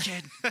 that's it,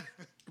 kid.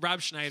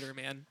 Rob Schneider,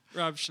 man.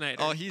 Rob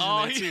Schneider. Oh, he's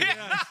Oh, in there too.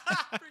 yeah.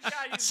 I forgot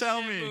he was Tell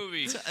in that me.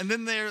 movie. And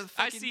then they're I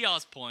fucking, see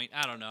y'all's point.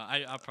 I don't know.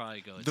 I'll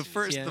probably go. the two.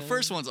 first. Yeah. The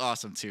first one's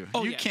awesome too.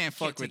 Oh, you yeah, can't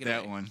fuck take with it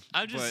that away. one.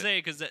 I'm just but saying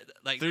because the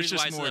there's reason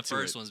why I just said more the to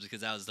first it. one's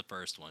because that was the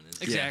first one.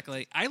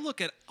 Exactly. I look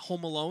at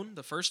Home Alone,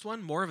 the first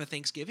one, more of a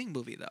Thanksgiving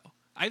movie, though.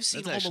 I've seen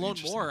That's Home actually Alone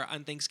interesting. more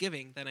on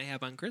Thanksgiving than I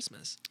have on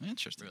Christmas.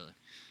 Interesting. Really,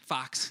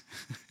 Fox.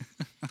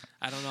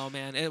 I don't know,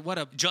 man. What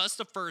a. just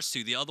the first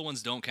 2. The other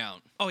ones don't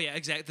count. Oh, yeah,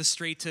 exactly. The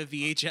straight to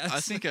VHS. I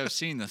think I've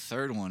seen the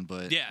third one,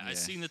 but Yeah, I've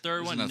seen the third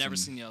There's one. Nothing, Never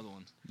seen the other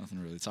one. Nothing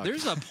really talk.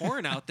 There's about. a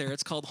porn out there.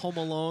 It's called Home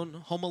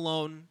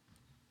Alone,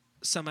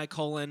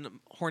 semicolon,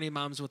 horny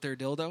moms with their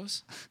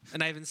dildos.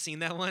 And I haven't seen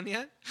that one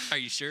yet. Are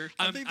you sure?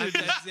 I'm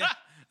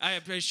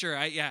pretty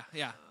sure. Yeah.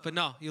 But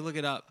no, you look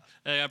it up.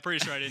 I'm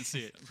pretty sure I didn't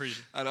see it. I'm pretty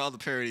sure. Out of all the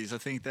parodies, I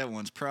think that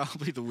one's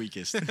probably the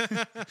weakest.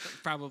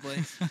 Probably.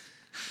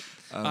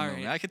 I don't All know, right.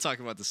 man. I could talk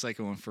about the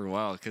second one for a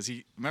while because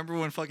he remember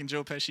when fucking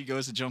Joe Pesci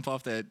goes to jump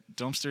off that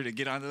dumpster to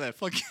get onto that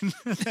fucking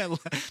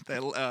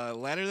that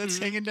ladder that's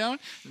hanging down,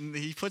 and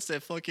he puts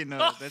that fucking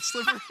that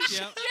slipper,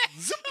 Yeah.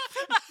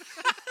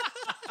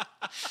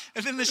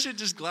 and then the shit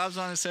just globs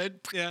on his head.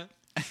 Yeah.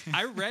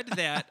 I read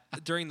that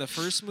during the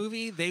first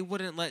movie, they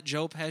wouldn't let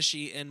Joe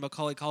Pesci and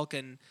Macaulay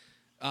Culkin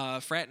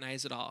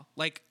fraternize at all.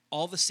 Like,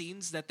 all the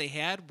scenes that they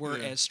had were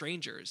Yeah. as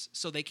strangers,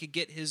 so they could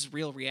get his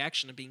real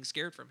reaction of being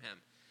scared from him.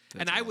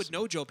 That's and I would awesome.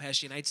 know Joe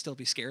Pesci, and I'd still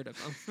be scared of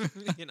him.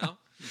 You know?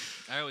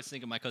 I always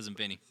think of my cousin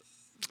Vinny.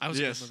 I was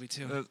Yes, in the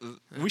movie,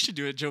 too. we should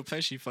do a Joe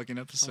Pesci fucking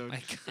episode. my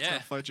God. Yeah.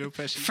 Fuck Joe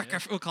Pesci.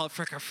 Fricker, we'll call it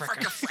Fricker.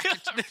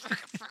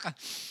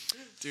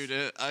 Dude,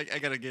 I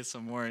gotta get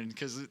some more in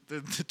because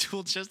the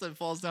tool chest that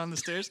falls down the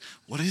stairs.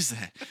 What is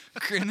that?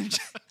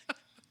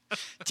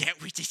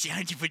 That was the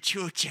sound of a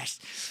tool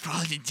chest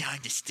falling down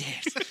the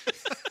stairs.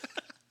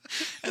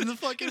 And the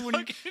fucking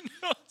when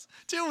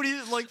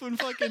when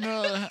fucking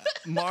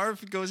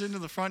Marv goes into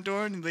the front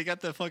door and they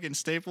got the fucking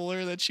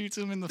stapler that shoots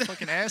him in the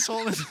fucking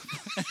asshole and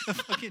the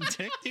fucking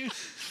dick, dude.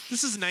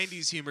 This is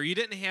 90s humor. You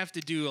didn't have to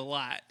do a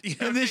lot. You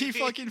know And then what I he mean?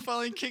 fucking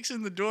finally kicks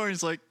in the door and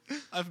he's like,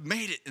 I've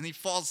made it. And he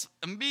falls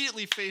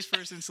immediately face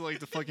first into like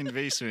the fucking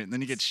basement. And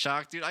then he gets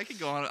shocked, dude. I could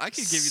go on. I could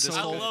give you this So- I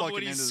whole love fucking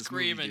when end of he's this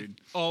screaming. movie,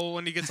 dude. Oh,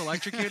 when he gets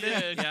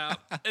electrocuted? Yeah.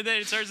 And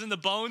then it turns into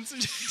bones.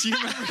 Do you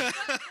remember?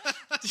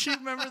 Do you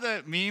remember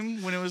that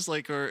meme when it was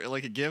like, or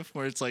like a GIF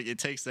where it's like it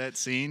takes that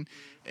scene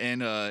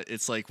and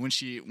it's like when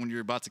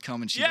you're about to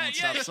come and she yeah,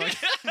 don't yeah, stop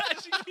sucking.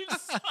 She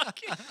keeps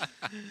sucking.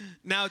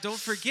 Now, don't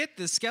forget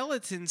the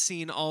skeleton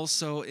scene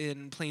also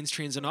in Planes,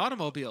 Trains, and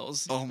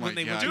Automobiles. Oh my when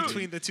they God, went dude.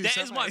 between the two That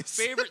is my semis.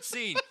 favorite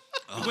scene.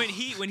 When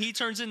he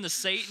turns into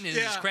Satan and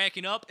Yeah. is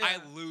cracking up, Yeah.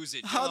 I lose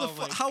it. How Oh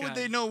my how would God.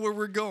 they know where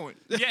we're going?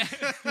 Yeah.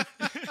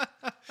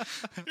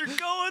 You're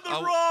going the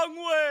I'll- wrong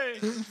way.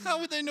 How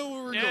would they know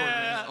where we're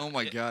Yeah. going? Oh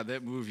my God,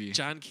 that movie.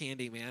 John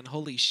Candy, man.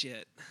 Holy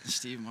shit.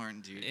 Steve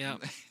Martin, dude. Yeah.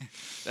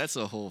 That's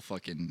a whole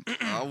fucking.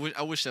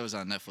 I wish that was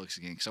on Netflix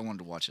again because I wanted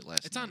to watch it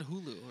last. It's night. on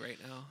Hulu right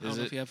now. I Is don't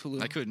know it? if you have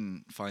Hulu. I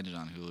couldn't find it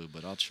on Hulu,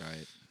 but I'll try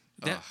it.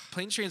 That Ugh.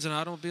 Planes, Trains, and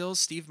Automobiles,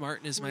 Steve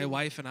Martin is my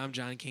wife, and I'm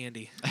John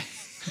Candy.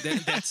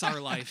 That's our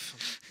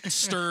life.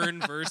 Stern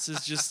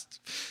versus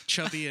just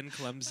chubby and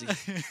clumsy.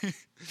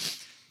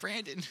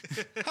 Brandon,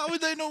 how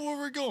would they know where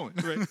we're going?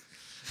 My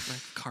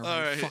car.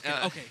 All right, Fucking,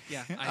 okay,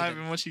 yeah.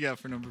 Ivan, what you got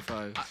for number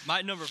 5?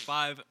 My number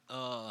 5,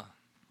 Home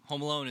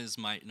Alone is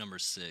my number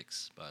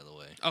 6, by the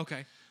way.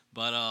 Okay.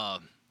 But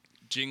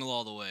Jingle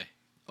All the Way.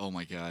 Oh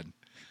my God.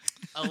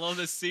 I love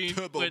the scene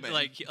Turbo when Man.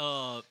 like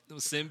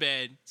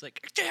Sinbad. It's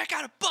like, I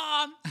got a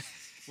bomb.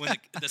 When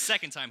the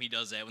second time he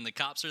does that, when the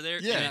cops are there,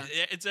 Yeah. and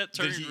it's that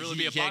turning he- to really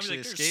he- be a he bomb. actually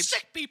He's like, escapes?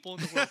 there's sick people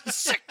in the world.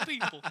 Sick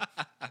people.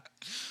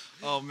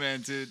 Oh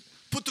man, dude.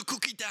 Put the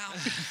cookie down.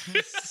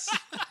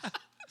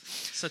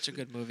 Such a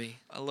good movie.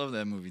 I love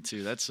that movie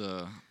too. That's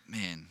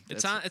man.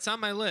 It's that's- on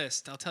my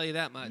list. I'll tell you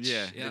that much.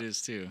 Yeah, it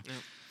is too.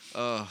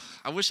 I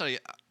wish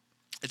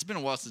it's been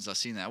a while since I've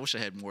seen that. I wish I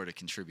had more to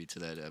contribute to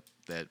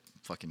that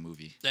fucking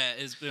movie. That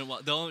has been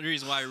the only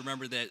reason why I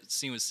remember that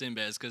scene with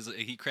Sinbad is because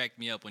he cracked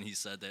me up when he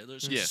said that.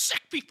 There's Yeah.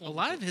 sick people. A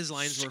lot of his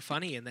lines were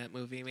funny in that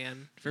movie,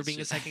 man. For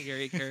being a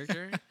secondary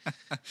character,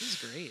 it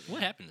was great.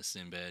 What happened to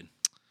Sinbad?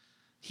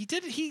 He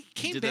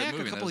came did that back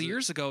movie, a that couple was of it.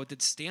 years ago.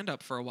 Did stand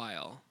up for a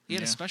while. He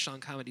had a Yeah. special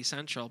on Comedy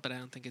Central, but I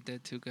don't think it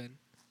did too good.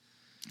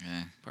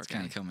 Yeah, Poor it's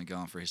kind guy. of come and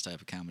gone for his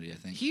type of comedy. I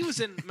think. He was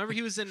in. Remember,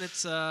 he was in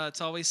It's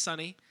Always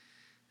Sunny,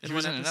 He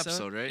was in an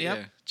episode, right? Yep.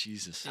 Yeah.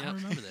 Jesus. I don't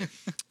remember that.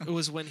 It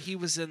was when he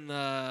was in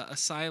the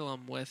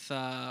asylum with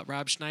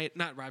Rob Schneider.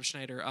 Not Rob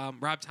Schneider.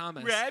 Rob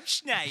Thomas. Rob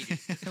Schneider.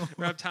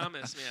 Rob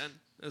Thomas, man.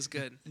 It was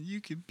good.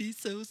 You can be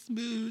so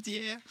smooth,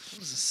 yeah. It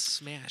was a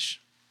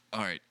smash.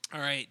 All right. All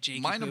right,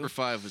 Jake. My number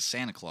 5 was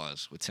Santa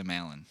Claus with Tim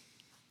Allen.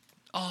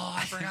 Oh,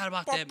 I forgot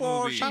about that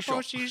movie.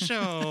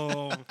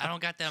 Shisho. I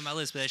don't got that on my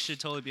list, but that should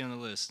totally be on the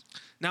list.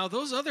 Now,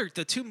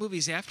 the two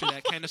movies after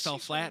that kind of fell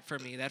flat for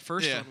me. That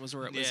first one was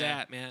where it was Yeah.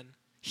 at, man.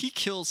 He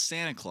kills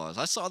Santa Claus.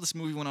 I saw this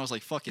movie when I was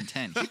like fucking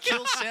 10. He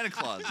kills Santa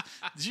Claus.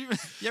 Did you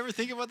ever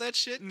think about that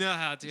shit?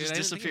 No, dude. Just I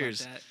didn't think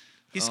disappears. about that.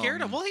 He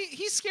scared him. man. Well,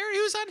 he's scared. He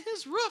was on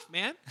his roof,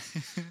 man.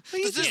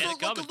 Does this Yeah,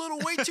 look like a little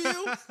weight to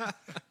you?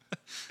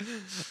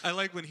 I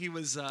like when he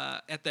was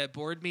at that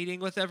board meeting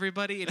with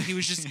everybody and he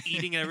was just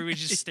eating and everybody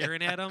was just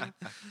staring at him.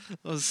 It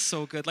was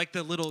so good. Like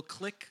the little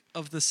click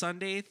of the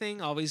Sunday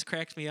thing always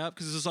cracked me up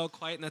because it was all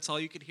quiet and that's all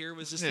you could hear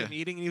was just Yeah. him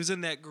eating. And he was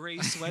in that gray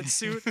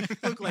sweatsuit.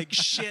 He looked like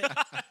shit.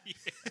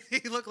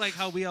 He looked like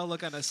how we all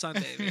look on a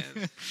Sunday,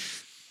 man.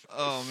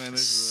 Oh man,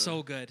 this is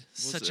So good.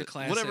 Such a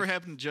classic. Whatever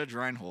happened to Judge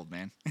Reinhold,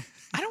 man?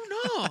 I don't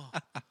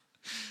know.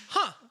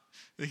 Huh.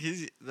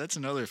 That's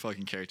another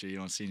fucking character you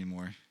don't see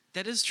anymore.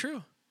 That is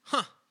true.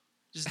 Huh.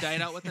 Just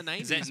died out with the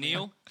 90s. Is that man.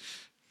 Neil?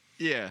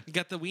 Yeah. He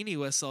got the weenie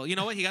whistle. You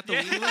know what? He got the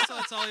weenie whistle.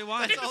 That's all he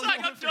wanted. He's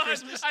like, I'm done.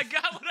 I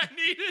got what I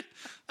needed.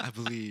 I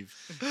believe.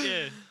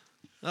 Yeah.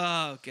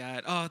 Oh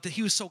God! Oh,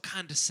 he was so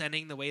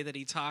condescending the way that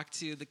he talked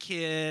to the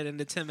kid and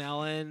to Tim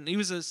Allen. He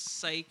was a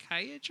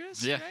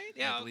psychiatrist, Yeah.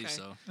 right? I believe okay.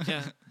 so.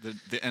 Yeah,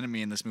 The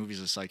enemy in this movie is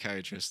a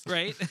psychiatrist.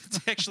 right.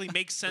 To actually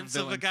make sense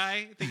of a villain.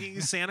 guy thinking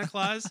he's Santa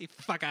Claus. You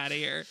fuck out of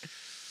here.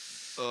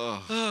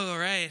 Oh. Oh,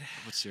 right.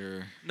 What's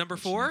your Number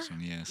what's your 4. next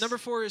one? Yes. Number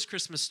 4 is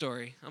Christmas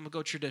Story. I'm gonna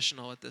go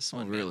traditional with this Oh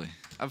one. man. really?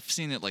 I've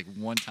seen it like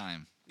one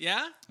time.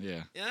 Yeah.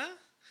 Yeah. Yeah.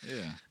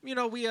 Yeah. You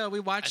know, we I've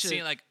watch seen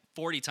it like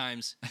 40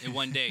 times in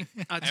one day,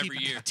 on every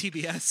year.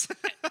 TBS.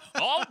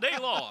 All day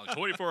long,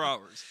 24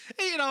 hours.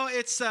 You know,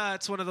 it's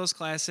one of those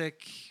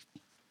classic.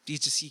 You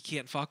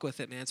can't fuck with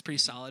it, man. It's pretty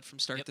solid from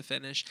start to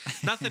finish.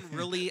 Nothing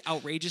really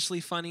outrageously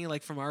funny,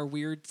 like from our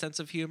weird sense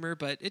of humor,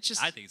 but it's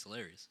just I think it's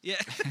hilarious. yeah.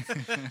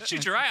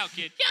 Shoot your eye out,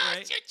 kid. Yeah,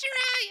 Right. shoot your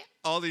eye.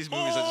 All these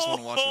movies I just want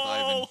to watch with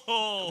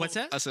Ivan. What's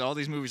that? I said all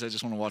these movies I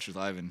just want to watch with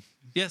Ivan.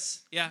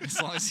 Yes, yeah. As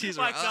long as he's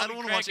Like around. I don't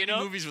want to watch cracking any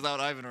up. movies without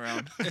Ivan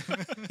around.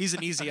 He's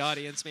an easy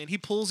audience, man. He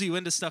pulls you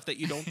into stuff that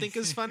you don't think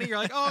is funny. You're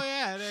like, oh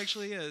yeah, it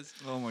actually is.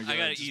 Oh my god, got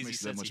an it just easy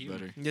makes it that sense much of humor.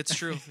 better. It's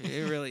true.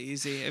 It's really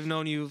easy. I've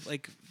known you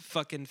like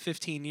fucking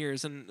 15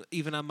 years, and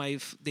even on my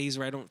days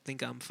where I don't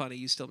think I'm funny,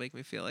 you still make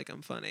me feel like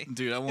I'm funny.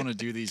 Dude, I want to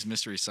do these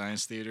Mystery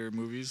Science Theater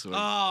movies, or,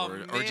 Oh,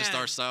 or just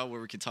man. our style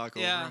where we can talk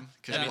Yeah. over them.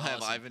 Because That'd we'll be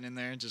have awesome. Ivan in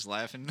there just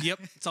laughing. Yep,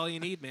 that's all you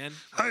need, man.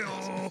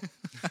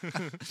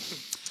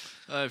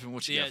 Ivan,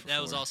 what you Yeah, got for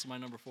that was 4? also my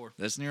number 4.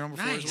 That's near number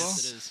 4 as Nice. well?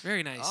 Yes, it is.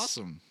 Very nice.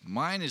 Awesome.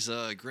 Mine is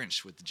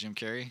Grinch with Jim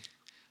Carrey.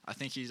 I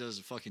think he does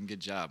a fucking good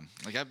job.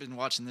 Like, I've been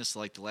watching this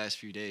like the last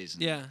few days.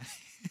 And Yeah.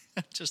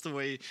 just the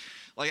way,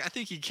 like, I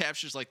think he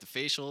captures like the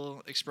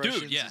facial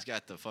expressions. yeah. He's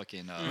got the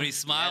fucking When he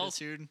smiles.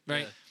 attitude.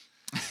 Right.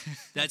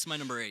 That's my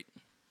number 8.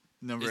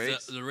 Number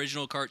It's 8. the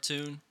original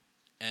cartoon,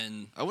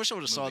 and I wish I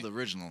would have saw movie. the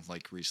original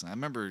like recently. I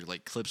remember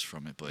like clips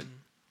from it, but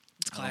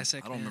It's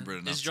classic. I don't man. remember it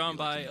enough. it's to drawn be,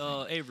 like, by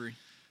anything. Avery,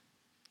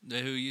 who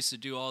used to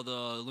do all the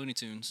Looney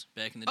Tunes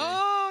back in the day.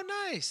 Oh,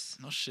 nice.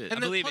 No shit. And I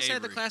then believe plus they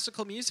had the Avery.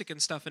 classical music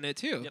and stuff in it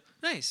too. Yep.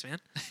 Nice, man.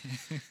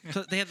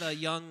 So they had the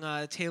young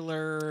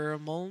Taylor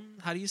Mullen.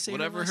 How do you say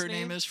Whatever her, last her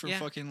name is from Yeah.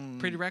 fucking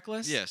Pretty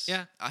Reckless? Yes.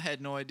 Yeah. I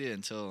had no idea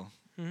until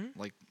Mhm.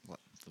 like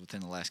within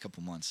the last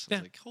couple months. I Yeah.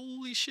 was like,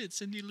 holy shit,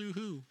 Cindy Lou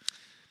Who.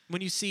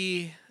 When you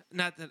see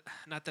not that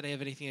I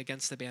have anything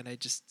against the band,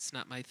 it's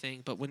not my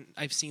thing. But when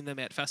I've seen them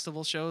at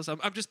festival shows,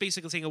 I'm just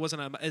basically saying it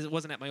wasn't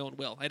at my own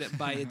will. I didn't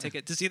buy a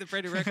ticket to see the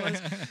Pretty Reckless.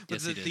 But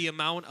Yes, he did. the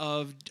amount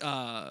of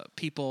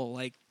people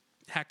like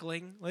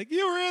heckling, like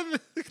you were in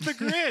the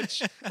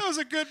Grinch. That was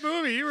a good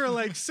movie. You were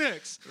like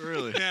 6.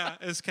 Really? Yeah,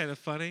 it's kind of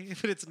funny,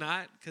 but it's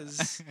not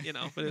because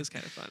But it was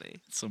kind of funny.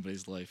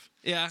 Somebody's life.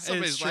 Yeah, it's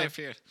Somebody's true. life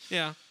here.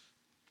 Yeah.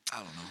 I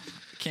don't know.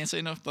 Can't say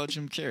enough about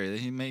Jim Carrey.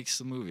 He makes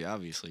the movie,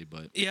 obviously,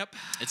 but Yep.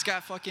 it's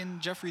got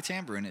fucking Jeffrey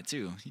Tambor in it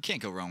too. You can't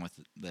go wrong with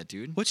that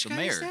dude. Which the guy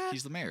mayor? is that?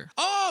 He's the mayor.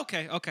 Oh,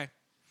 okay. Okay.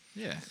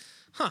 Yeah.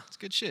 Huh. It's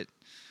good shit.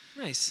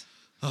 Nice.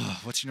 Oh,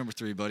 what's your number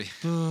 3, buddy?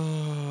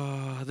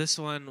 This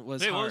one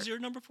was Wait, hard. what was your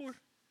number 4?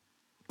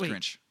 Wait,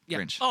 Grinch. yeah.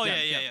 Grinch. Oh, yeah.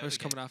 I was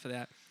okay. coming off of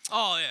that.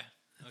 Oh, yeah.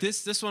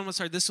 This one was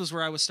hard. This was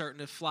where I was starting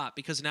to flop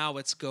because now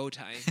it's go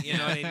time. You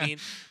know what I mean?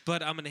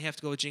 But I'm gonna have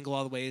to go with Jingle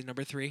All the Way,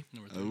 number 3.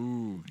 Number 3.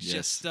 Oh,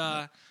 yes. Just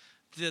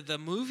the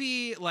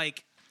movie,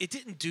 like it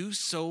didn't do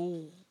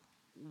so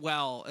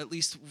well, at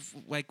least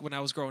like when I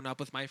was growing up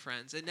with my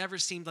friends. It never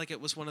seemed like it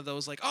was one of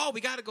those like, oh,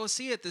 we got to go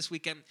see it this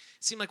weekend. It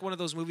seemed like one of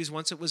those movies.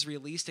 Once it was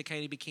released, it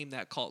kind of became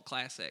that cult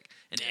classic,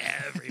 and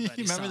everybody.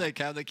 You remember saw that it.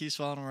 cop that keeps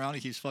following him around?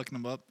 He keeps fucking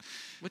him up.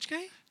 Which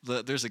guy?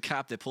 There's a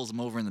cop that pulls him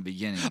over in the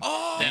beginning.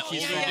 Oh, That yeah, older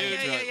yeah, dude,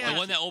 yeah, yeah, yeah. the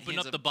one that He opened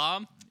ends up the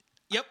bomb.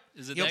 Yep.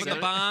 Is it he that opened the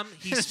good? bomb.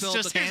 He It's spilled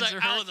just the He's hands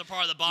like, are I hurt. was a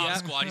part of the bomb Yeah.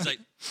 squad. He's like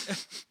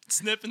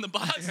sniffing the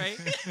box. right.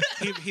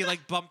 he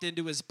like bumped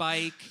into his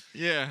bike.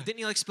 Yeah. Didn't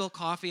he like spill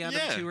coffee on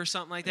Yeah. him too or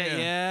something like that? Yeah.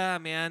 Yeah,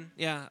 man.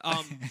 Yeah.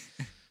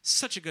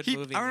 Such a good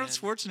movie. Arnold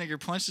man. Schwarzenegger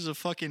punches a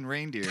fucking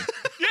reindeer.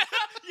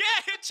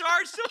 Yeah, it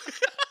charged him.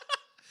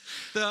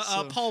 The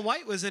So- Paul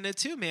White was in it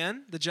too,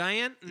 man. The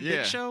Giant, and Yeah.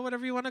 Big Show,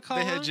 whatever you want to call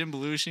They him. had Jim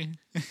Belushi.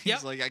 Yep.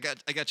 He's like, I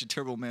got your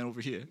Turbo Man over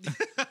here.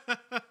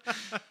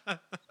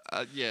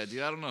 Yeah,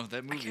 dude, I don't know that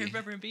I movie. can't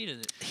remember him beating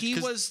it. He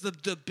 'Cause- was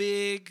the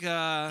big.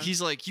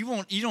 He's like, you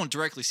don't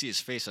directly see his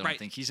face. I don't Right.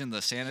 think he's in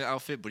the Santa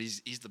outfit, but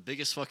he's the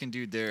biggest fucking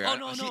dude there. Oh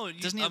no,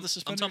 Doesn't he have the I'm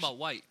suspenders? talking about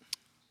White.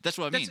 That's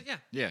what I mean. That's-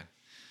 Yeah.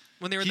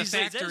 when they were in the He's-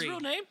 Wait, is that his factory. real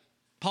name?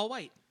 Paul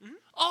White. Mhm.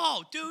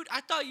 Oh, dude,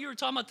 I thought you were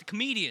talking about the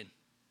comedian.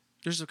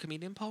 There's a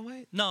comedian, Paul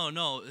White.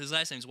 No, his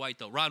last name's White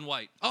though. Ron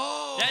White.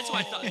 Oh, That's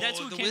what I thought. That's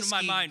what the came to my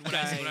whiskey mind when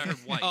I guy. heard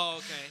White. Oh,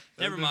 okay.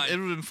 Never It mind. would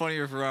have been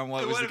funnier if Ron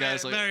White was the guy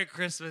who's like, Merry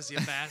Christmas, you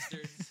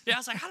bastards. Yeah, I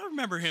was like, I don't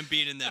remember him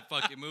being in that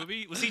fucking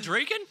movie. Was he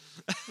drinking?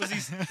 Was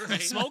he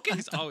Right? smoking?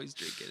 He's always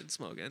drinking and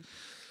smoking.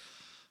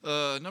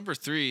 number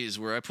 3 is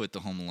where I put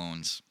the Home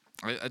Alones.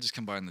 I just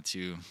combined the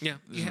two. Yeah,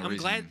 There's no I'm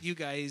reason. glad you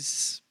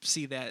guys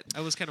see that. I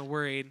was kind of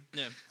worried.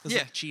 Yeah. It was Yeah.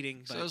 like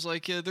cheating, So but I was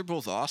like, they're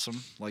both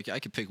awesome. Like I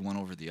could pick one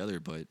over the other,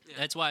 but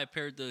That's why I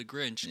paired the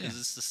Grinch because Yeah.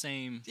 it's the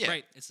same. Yeah.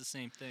 Right. It's the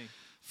same thing.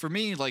 for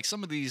me, like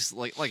some of these,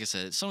 like I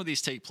said, some of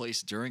these take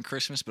place during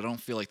Christmas, but I don't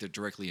feel like they're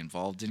directly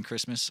involved in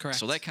Christmas. Correct.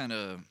 So that kind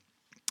of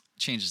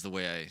changes the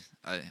way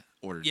I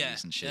ordered Yeah,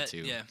 these and shit that-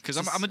 too. yeah. Because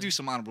I'm gonna do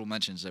some honorable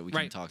mentions that we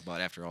Right. can talk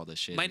about after all this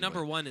shit. my anyway.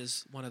 number one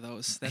is one of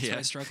those. That's Yeah. what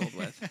I struggled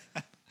with.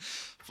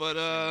 But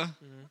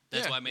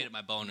That's Yeah. why I made it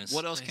my bonus.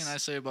 what else Nice. can I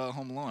say about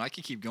Home Alone? I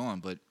could keep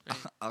going, but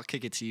I'll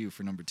kick it to you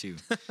for number 2.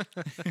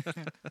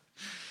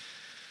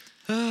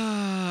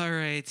 All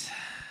right,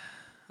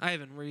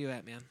 Ivan, where you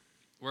at, man?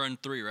 We're in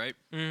 3, right?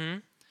 Mm-hmm.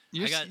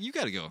 You got- you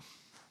gotta go.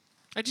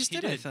 I just He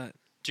did. I did. thought.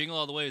 Jingle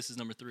All the Way is his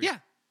number 3. Yeah,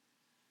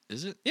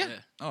 Is it? yeah.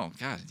 Oh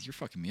God, you're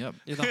fucking me up.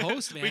 You're the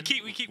host, man. We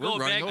keep We're going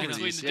running back over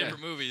between these, the yeah.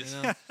 different movies.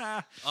 You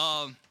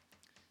know?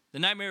 The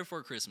Nightmare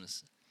Before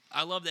Christmas.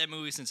 I love that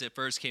movie since it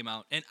first came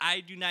out, and I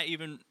do not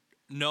even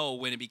know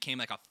when it became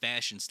like a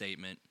fashion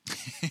statement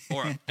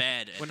or a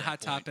fad. At when that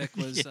Hot point. Topic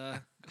was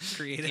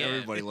created. Yeah,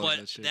 Everybody loves but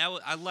that shit.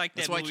 I like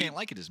that. That's why movie. I can't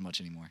like it as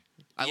much anymore.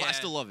 I Yeah.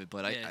 still love it,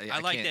 but Yeah, I I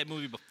like can't. that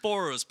movie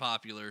before it was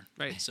popular.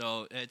 Right.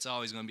 So it's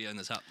always going to be on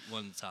the top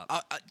one of the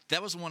top.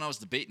 That was the one I was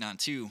debating on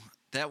too.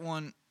 That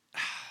one,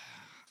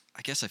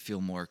 I guess I feel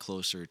more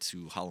closer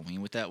to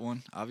Halloween with that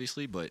one,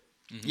 obviously. But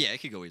yeah, it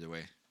could go either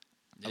way.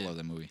 I Yeah. love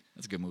that movie.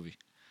 That's a good movie.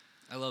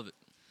 I love it.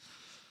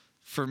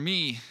 For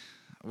me,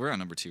 we're on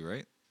number 2,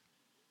 right?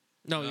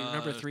 No, you're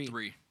number 3.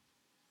 3.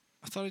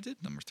 I thought I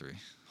did number 3.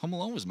 Home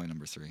Alone was my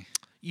number 3.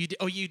 You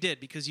did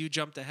because you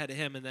jumped ahead of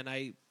him, and then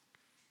I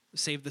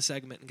saved the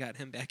segment and got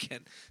him back in.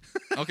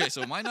 Okay,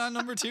 so am I not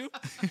number 2?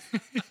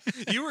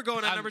 You were going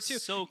on I'm number 2.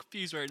 so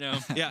confused right now.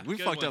 Yeah. We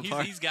Good fucked one. up He's-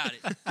 hard. He's got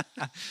it.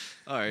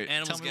 All right.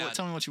 Animals Tell me, got it.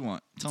 tell me what you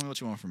want. Tell me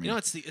what you want from me. You know,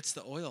 it's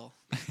the oil.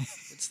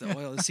 It's the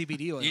oil, the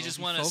CBD oil. You just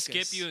want to skip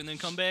Focus. you and then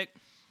come back?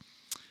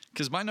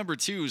 Because my number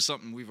 2 is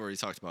something we've already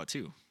talked about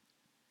too.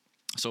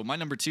 So my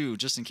number 2,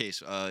 just in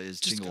case, is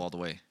Just Jingle go. All the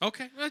Way.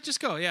 Okay, well, just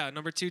go. Yeah,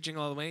 number 2,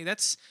 Jingle All the Way.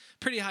 That's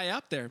pretty high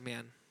up there,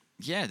 man.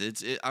 Yeah,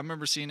 I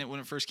remember seeing it when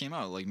it first came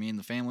out. Like me and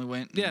the family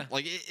went. and, Yeah.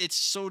 Like it's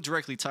so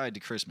directly tied to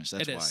Christmas.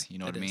 That's It why. is. You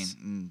know what It I mean? is.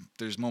 And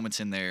there's moments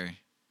in there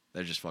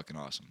that are just fucking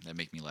awesome. That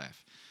make me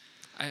laugh.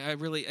 I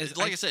really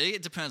Like I said,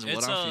 it depends on what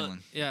It's I'm a-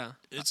 feeling. yeah.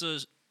 It's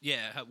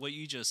what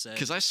you just said.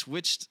 Because I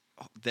switched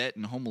that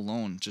and Home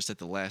Alone just at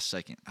the last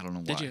second. I don't know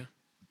why. Did you?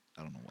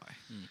 I don't know why.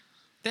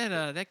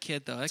 That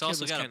kid though. That It's kid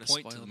also was got a kind of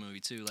point spoiled. to the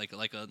movie too, like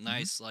a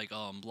nice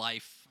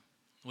life.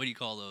 What do you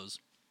call those?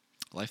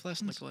 Life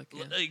lessons.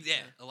 Yeah.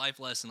 A life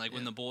lesson. Like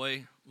when Yeah. the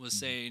boy was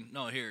saying,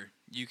 "No, here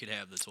you could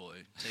have the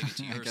toy. Take it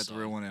to I your got the son."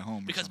 real one at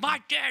home. or Because something. my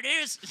dad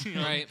is. You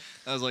know? Right.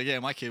 I was like, yeah,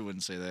 my kid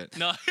wouldn't say that.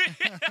 No.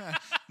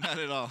 Not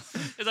at all.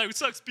 It's like it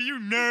sucks for you,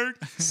 nerd.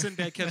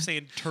 Sinbad kept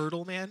saying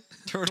 "Turtle Man."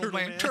 Turtle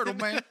man. Turtle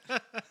man.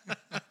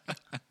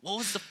 What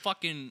was the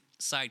fucking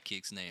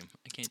sidekick's name?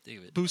 I can't think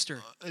of it.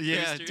 Booster.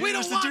 Yeah. Booster. dude, We it don't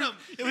was the want dude- him.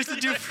 It was the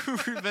dude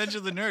from Revenge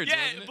of the Nerds. Yeah,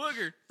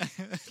 wasn't it?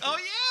 Booger. Oh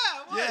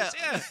yeah, it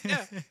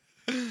was.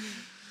 Yeah.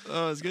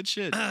 Oh, it's good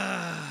shit. All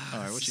right,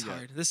 what This you is got?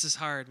 hard. This is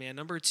hard, man.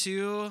 Number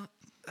 2,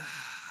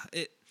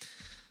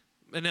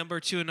 number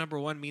 2 and number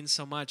 1 means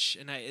so much,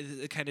 and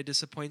it kind of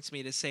disappoints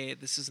me to say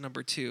this is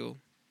number 2.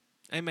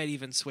 I might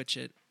even switch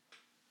it.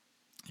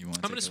 You want?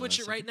 I'm gonna switch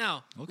it right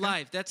now, Okay.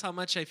 live. That's how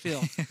much I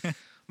feel.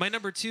 My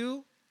number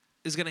 2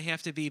 is gonna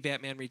have to be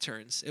Batman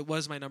Returns. It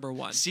was my number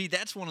 1. See,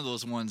 that's one of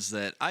those ones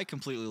that I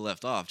completely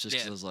left off just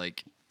because Yeah. I was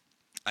like,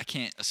 I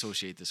can't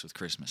associate this with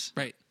Christmas.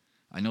 Right,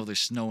 I know there's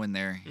snow in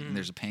there and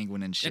there's a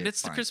penguin and shit. and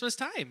it's the fine. Christmas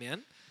time,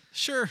 man.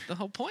 Sure. The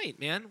whole point,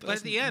 man. But at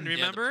that's- the end, yeah,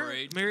 the remember?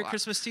 parade. Merry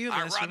Christmas to you. I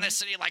Master run Race. this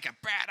city like a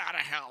bat out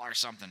of hell or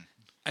something.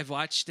 I've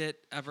watched it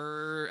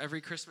every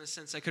Christmas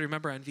since I could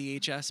remember on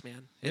VHS,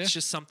 man. Yeah. It's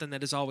just something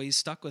that has always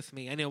stuck with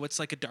me. I know it's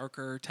like a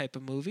darker type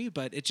of movie,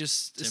 but it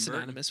just is Tim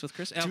Burton. synonymous with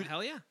Christmas. Oh, Dude,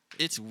 hell yeah.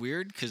 It's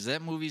weird because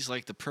that movie's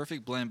like the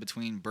perfect blend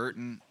between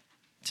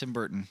Tim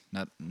Burton,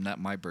 not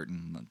my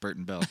Burton, not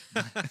Burton Bell,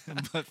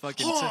 but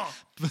fucking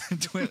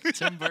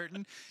Tim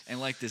Burton,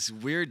 and like this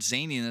weird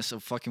zaniness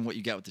of fucking what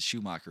you got with the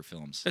Schumacher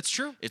films. That's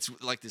true. It's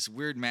like this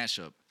weird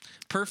mashup.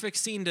 Perfect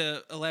scene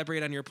to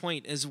elaborate on your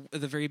point is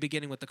at the very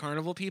beginning with the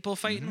carnival people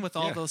fighting with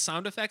all Yeah. those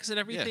sound effects and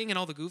everything and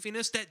all the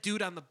goofiness. That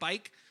dude on the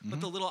bike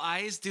with the little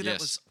eyes, dude, that Yes.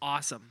 was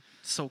awesome.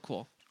 So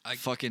cool.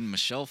 Fucking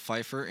Michelle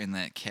Pfeiffer in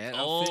that cat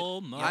Oh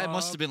outfit. my I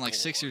must have been like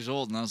 6 God. years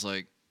old, and I was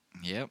like,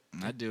 "Yep,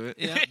 I'd do it."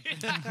 Yeah.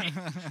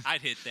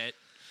 I'd hit that.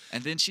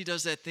 And then she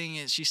does that thing,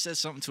 and she says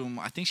something to him.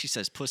 I think she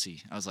says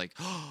 "pussy." I was like,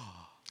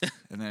 "Oh,"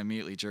 and then I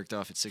immediately jerked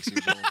off at 6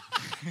 years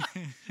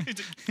old.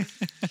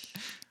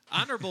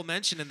 Honorable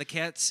mention in the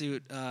cat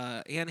suit,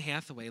 Anne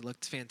Hathaway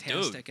looked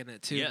fantastic in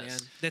it too, yes. man.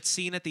 That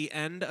scene at the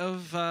end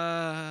of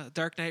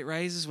Dark Knight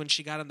Rises when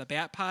she got on the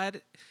bat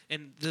pod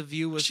and the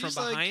view was She's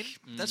from behind.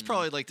 That's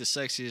probably like the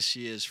sexiest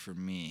she is for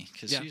me,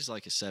 because Yeah. she's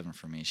like a 7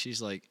 for me.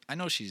 She's like, I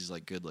know she's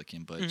like good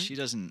looking, but she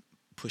doesn't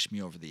push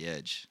me over the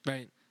edge.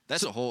 Right.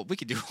 That's a whole. We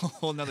could do a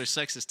whole nother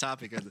sexist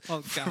topic of the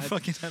Oh, God.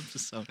 fucking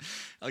episode.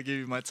 I'll give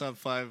you my top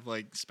 5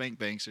 like spank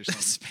banks or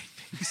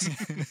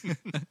something.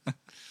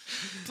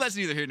 That's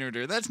neither here nor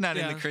there. That's not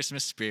in Yeah. the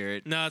Christmas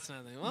spirit. No, it's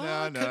not. Well,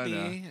 No, it no, could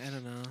no. be. I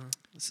don't know.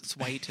 It's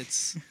white.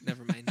 It's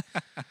never mind.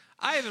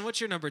 Ivan,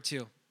 what's your number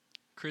 2?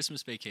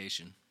 Christmas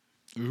Vacation.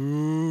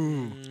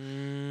 Ooh.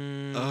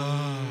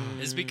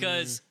 It's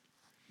because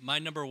my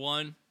number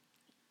 1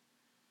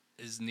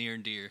 is near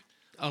and dear.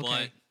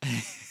 Okay.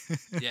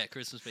 But yeah,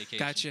 Christmas Vacation.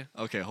 Gotcha.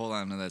 Okay, hold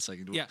on to that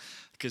second. Yeah.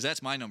 Because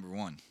that's my number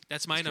 1.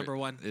 That's my That's number great.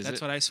 1. Is That's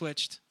it? what I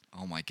switched.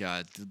 Oh my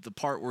god, the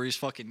part where he's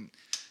fucking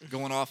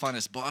going off on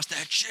his boss.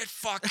 That shit,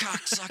 fuck,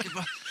 cock, sucking.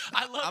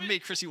 I love I it.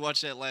 mid Chrissy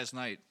watch that last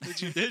night.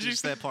 Did you?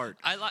 Just that part.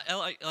 I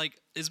like.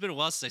 It's been a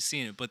while since I've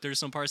seen it, but there's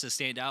some parts that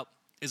stand out.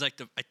 Is like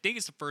I think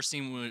it's the first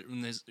scene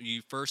when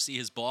you first see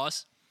his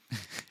boss,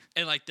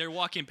 and like they're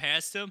walking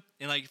past him,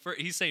 and like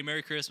he's saying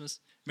 "Merry Christmas,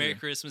 Merry Yeah.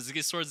 Christmas." It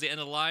gets towards the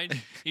end of the line.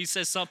 He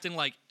says something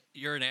like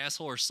 "You're an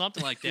asshole" or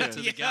something like that Yeah. to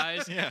the Yeah.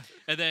 guys. Yeah.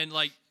 And then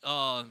like,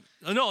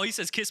 no, he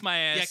says "Kiss my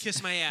ass." Yeah,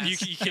 kiss my ass.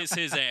 You kiss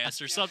his ass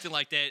or something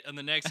like that. And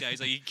the next guy, he's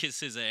like, "You kiss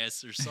his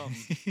ass" or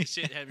something.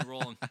 Shit had me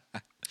rolling.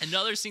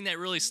 Another scene that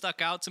really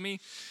stuck out to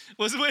me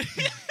was when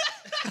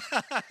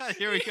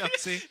Here we go.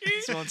 See,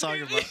 that's what I'm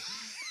talking about.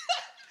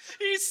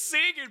 he's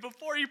singing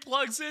before he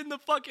plugs in the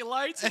fucking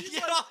lights. And he's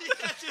like,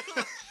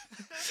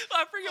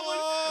 I forget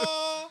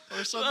what.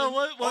 Or something.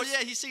 what- Oh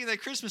yeah, he's singing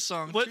that Christmas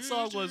song. What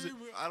song was it?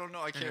 I don't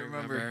know. I can't don't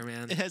remember. remember,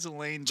 man. It has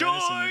Elaine. Joy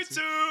Benison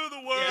to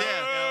in the world.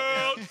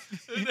 Yeah,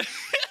 yeah,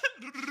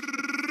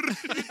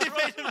 They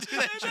made him do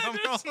that And drum then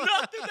roll. there's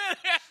nothing that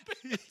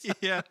happens. it.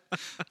 Yeah.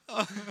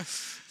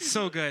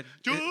 So good.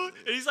 Joy. And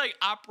he's like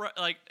opera,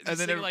 like And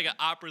then singing like an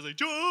opera, he's like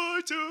joy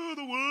to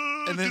the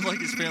world. And then like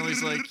his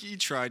family's like, "You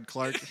tried,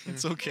 Clark.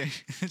 It's okay."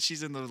 And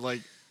she's in the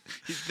like,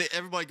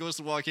 everybody goes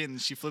to walk in,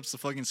 and she flips the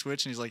fucking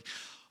switch, and he's like,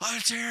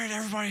 "Let's hear it,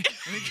 everybody!"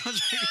 And he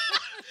goes,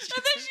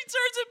 and then she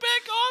turns it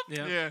back off.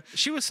 Yeah. Yeah.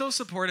 She was so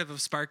supportive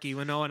of Sparky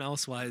when no one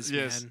else was,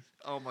 "Yes." man.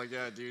 Oh my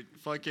god, dude!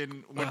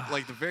 Fucking when,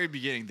 like the very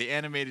beginning, the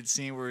animated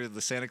scene where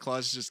the Santa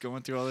Claus is just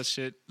going through all this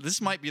shit.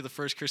 This might be the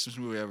first Christmas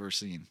movie I've ever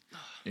seen.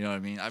 You know what I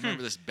mean? I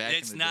remember this back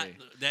It's in the not. day.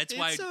 That's It's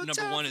why so number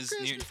time 1 for is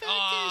near. Christmas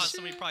Oh, vacation.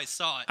 somebody probably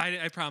saw it.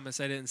 I promise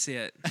I didn't see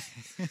it.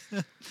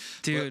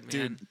 Dude,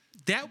 Dude. man.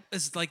 That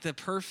is like the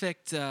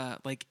perfect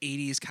like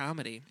 80s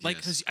comedy. Like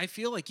Yes. cuz I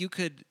feel like you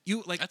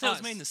like I thought it was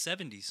us- made in the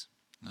 70s.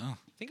 No, I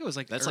think it was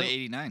like that's early- like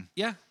 '89.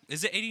 Yeah.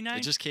 Is it 89?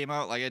 It just came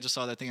out. Like I just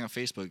saw that thing on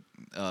Facebook.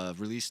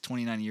 Released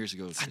 29 years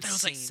ago. I thought it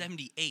was like insane.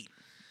 78.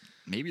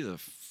 Maybe the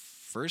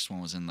first one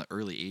was in the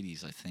early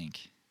 '80s. I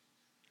think.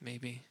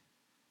 Maybe.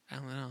 I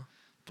don't know.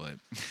 But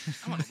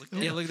I want to look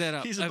that Yeah, up. look that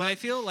up. He's I about-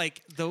 feel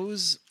like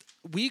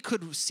we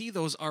could see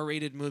those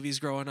R-rated movies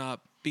growing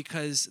up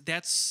because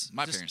that's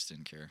my just- parents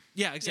didn't care.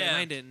 Yeah, exactly. Yeah.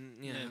 Mine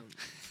didn't. You know.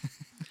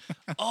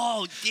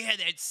 Oh yeah,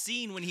 that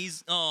scene when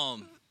he's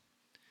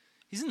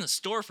in the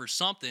store for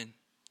something,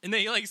 and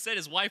then like said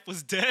his wife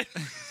was dead,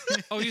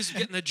 Oh, he was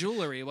getting the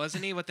jewelry,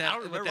 wasn't he? With I that,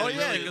 don't with remember that what it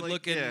really was. good Like,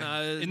 looking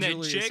yeah. and that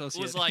jewelry chick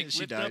associate. was like She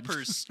lifting up died.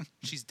 her.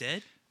 She's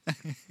dead.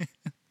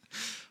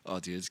 Oh,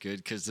 dude, it's good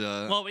because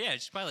Well, yeah,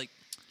 she's probably like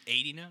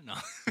 80 now. No,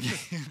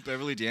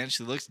 Beverly Dan,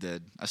 she looks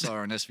dead. I saw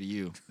her on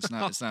SVU.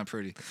 It's not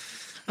pretty.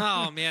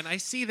 Oh man, I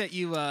see that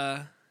you.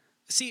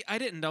 See, I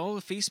didn't know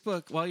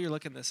Facebook. While you're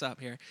looking this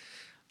up here,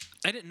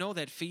 I didn't know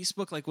that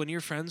Facebook, like when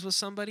you're friends with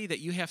somebody, that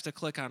you have to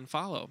click on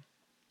follow.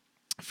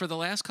 For the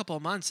last couple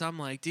of months, I'm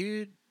like,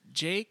 dude,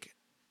 Jake,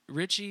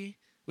 Richie,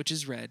 which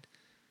is Red,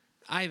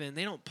 Ivan,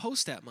 they don't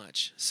post that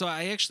much. So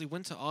I actually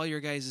went to all your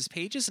guys'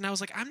 pages, and I was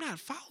like, I'm not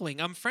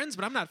following. I'm friends,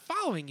 but I'm not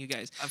following you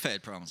guys. I've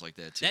had problems like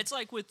that too. that's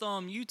like with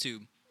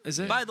YouTube. Is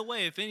it? By the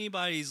way, if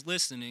anybody's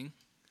listening,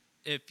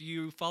 if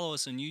you follow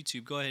us on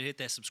YouTube, go ahead and hit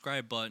that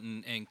subscribe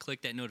button and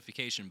click that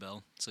notification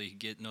bell so you can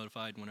get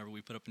notified whenever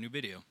we put up a new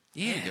video.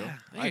 Yeah, There you go.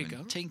 there you Ivan,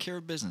 go. taking care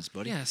of business,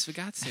 buddy. Yes, we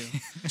got to.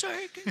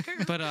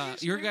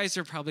 But your guys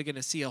are probably going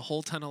to see a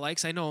whole ton of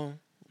likes. I know.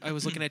 I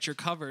was looking at your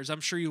covers.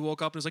 I'm sure you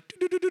woke up and was like,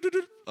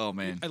 "Do-do-do-do-do-do." Oh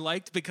man. I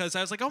liked because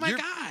I was like, oh my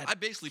You're- God. I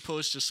basically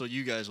post just so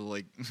you guys will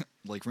like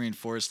like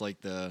reinforce like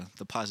the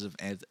positive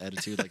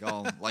attitude, like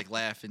all like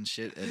laugh and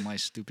shit at my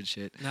stupid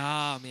shit.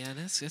 Nah, man,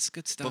 that's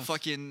good stuff. But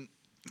fucking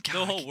God,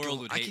 The I whole could world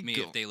go- would I hate could me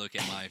go- if they look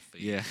at my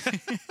feed. Yeah.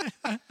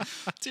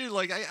 Dude,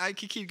 like I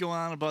could keep going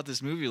on about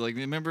this movie. Like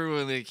remember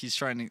when like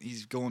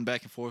he's going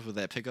back and forth with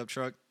that pickup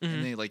truck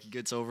and then like he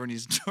gets over and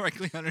he's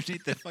directly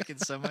underneath the fucking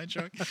semi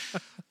truck.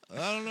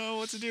 I don't know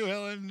what to do,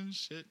 Helen and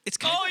shit. It's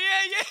kind Oh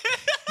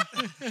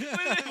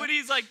yeah. when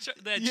he's like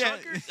that Yeah,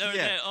 trucker, or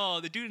yeah.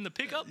 the dude in the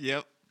pickup.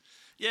 Yep.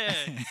 Yeah.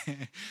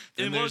 Then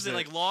And what was there's it,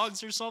 like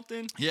logs or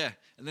something? Yeah,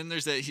 and then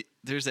there's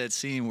that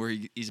scene where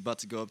he's about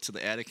to go up to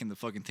the attic and the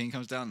fucking thing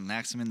comes down and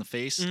knocks him in the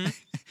face. then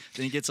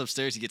he gets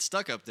upstairs, he gets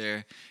stuck up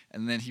there,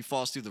 and then he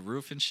falls through the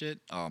roof and shit.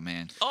 Oh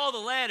man! Oh, the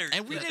ladder.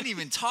 And we didn't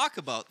even talk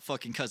about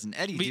fucking cousin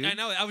Eddie, dude. I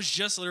know. I was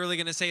just literally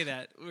going to say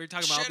that. We were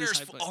talking about all these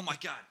Shitter's hype- oh my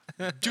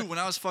god, dude! When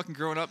I was fucking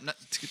growing up,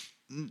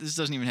 this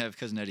doesn't even have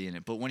cousin Eddie in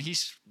it, but when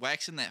he's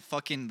waxing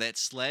that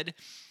sled,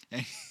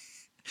 and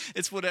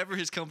it's whatever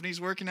his company's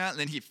working at, and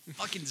then he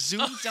fucking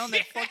zooms down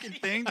that fucking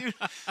thing, dude.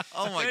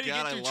 Oh my Ready to god,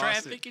 get I through lost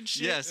traffic it. and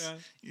shit? Yes,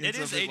 Yeah. It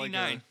is up in, like,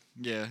 89.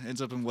 yeah,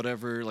 ends up in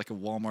whatever, like a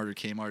Walmart or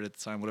Kmart at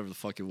the time, whatever the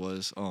fuck it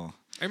was. Oh,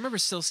 I remember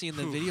still seeing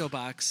the video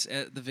box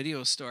at the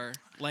video store,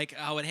 like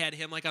how it had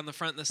him like on the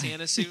front in the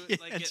Santa suit, yeah,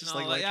 like it's getting just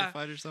all like yeah.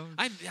 electrified or something.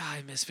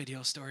 I miss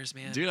video stores,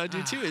 man. Dude, I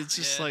do too. It's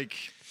just yeah. like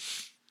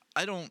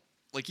I don't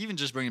like even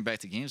just bringing back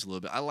to games a little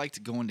bit. I like to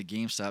go into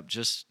GameStop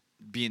just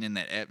being in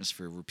that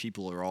atmosphere where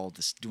people are all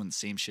just doing the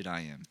same shit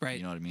I am. Right.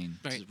 You know what I mean?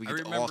 Right. Just we I get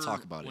to remember all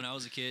talk about when it. I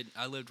was a kid,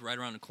 I lived right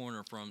around the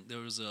corner from, there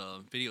was a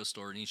video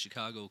store in East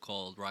Chicago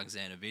called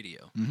Roxana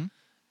Video. Mhm.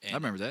 And, I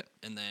remember that.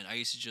 And then I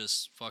used to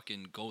just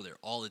fucking go there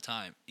all the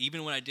time.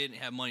 Even when I didn't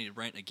have money to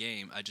rent a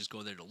game, I just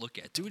go there to look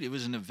at them. Dude, it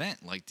was an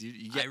event. Like, dude,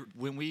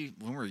 when we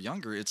were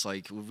younger, it's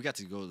like when we got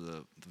to go to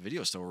the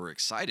video store. We're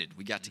excited.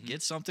 We got to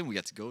get something. We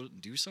got to go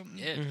do something.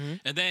 Yeah.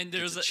 And then there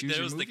to was choose your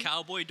there was the movie?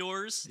 cowboy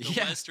doors, the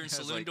Yeah. Western I was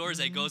saloon like, doors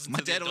that goes into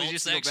My the dad always adult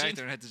used to go section. back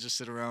there and had to just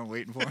sit around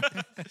waiting for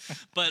him.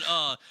 But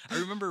I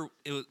remember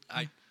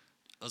I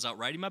was out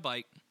riding my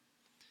bike,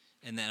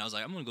 and then I was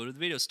like, I'm gonna go to the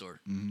video store.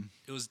 Mhm.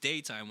 It was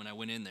daytime when I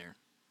went in there.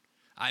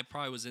 I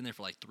probably was in there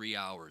for like 3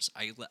 hours.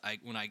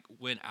 When I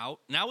went out,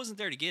 and I wasn't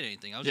there to get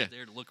anything. I was just Yeah.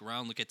 there to look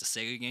around, look at the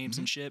Sega games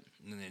and shit,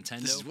 and the Nintendo.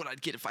 This is what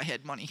I'd get if I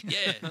had money.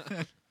 Yeah.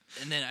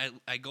 And then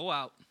I go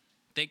out.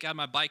 Thank God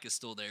my bike is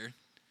still there.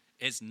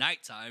 It's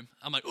nighttime.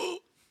 I'm like, oh.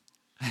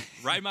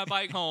 Ride my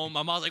bike home.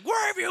 My mom's like,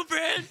 where have you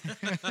been?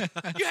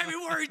 You had me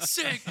worried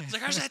sick. I was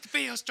like, I was at the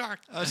video store.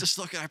 I was just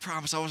looking. I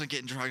promise I wasn't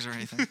getting drugs or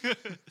anything.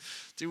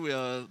 Dude,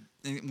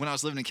 when I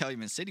was living in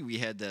Calumet City, we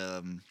had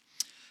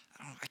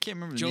I can't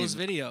remember the Joe's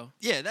name. video.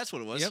 Yeah, that's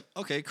what it was. Yep.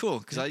 Okay, cool.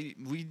 Because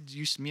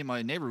me and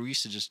my neighbor, we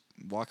used to just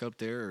walk up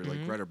there or like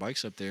ride our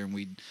bikes up there,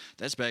 and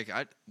that's back.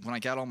 When I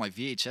got all my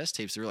VHS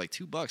tapes, they were like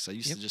 $2. I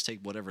used Yep. to just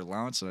take whatever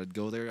allowance, and I'd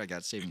go there. I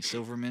got Saving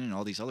Silverman and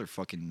all these other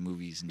fucking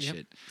movies and Yep.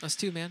 shit. Us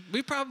too, man.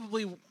 We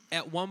probably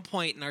at one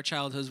point in our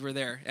childhoods were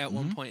there at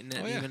one point and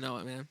didn't Oh, yeah. even know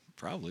it, man.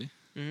 Probably.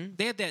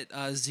 They had that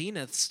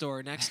Zenith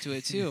store next to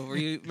it too. Where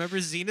you remember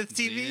Zenith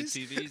TVs?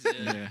 TVs,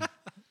 yeah. Yeah.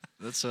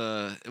 That's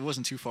it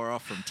wasn't too far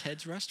off from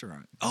Ted's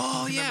Restaurant.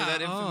 Oh Remember yeah.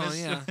 that infamous Oh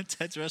yeah.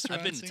 Ted's Restaurant?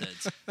 I've been to scene?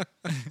 Ted's.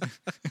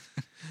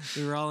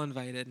 We were all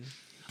invited.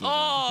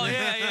 Oh,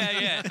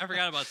 yeah. I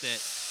forgot about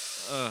that.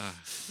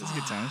 That's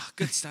good times.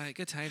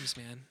 Good times,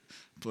 man.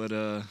 But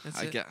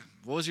That's it.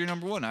 what was your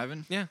number one,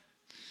 Ivan? Yeah.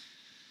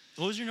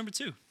 What was your number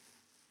 2?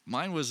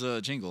 Mine was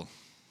Jingle.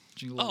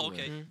 Jingle. Oh, All the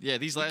Way. okay. Yeah,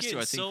 these last two,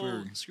 I think so we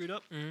were. screwed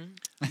up.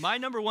 My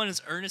number 1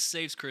 is Ernest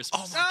Saves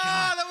Christmas. Oh my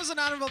God. that was an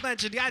honorable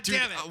mention. God Dude,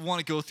 damn it. I want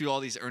to go through all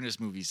these Ernest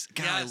movies.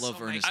 God, Yes, I love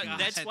oh my Ernest God.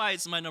 movies. That's why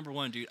it's my number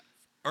 1, dude.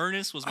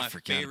 Ernest was I my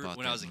forgot favorite about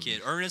when I that was a movie.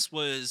 kid. Ernest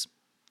was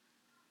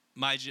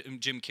my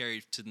Jim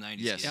Carrey to the 90s.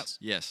 Yes, kids.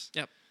 yes.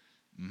 Yep.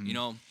 You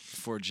know,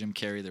 Before Jim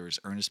Carrey, there was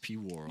Ernest P.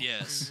 Worrell.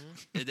 yes.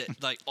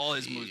 Like all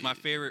his movies. My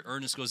favorite,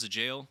 Ernest Goes to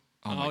Jail.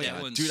 Oh my Oh, yeah.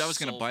 God. one's Dude, I was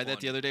gonna so buy that fun.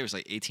 the other day. It was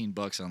like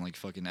 $18 on like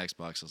fucking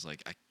Xbox. I was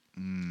like,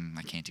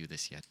 I can't do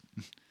this yet.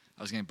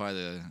 I was gonna buy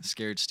the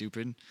Scared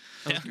Stupid.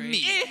 That was great.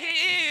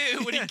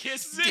 Ew, when he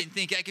kisses it. Didn't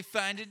think I could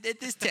find it at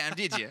this time,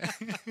 did you?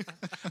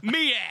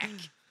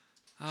 Miak.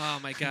 Oh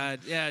my God.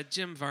 Yeah,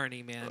 Jim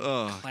Varney, man.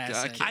 Oh, God, I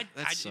Classic. can't- I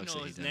That didn't sucks know that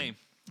he his died. name.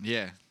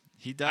 Yeah,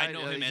 he died. I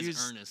know him he as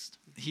was- Ernest.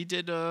 He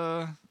did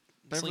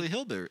Beverly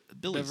Hillbillies.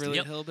 Beverly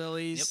Yep.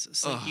 Hillbillies,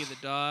 Slinky Ugh. the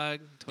Dog,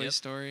 Toy Yep.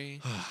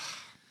 Story.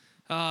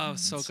 Oh,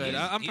 so good. He's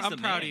I'm the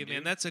proud man, of you, man.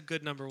 dude. That's a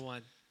good number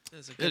 1.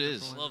 That's a good It number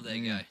is. one. Love that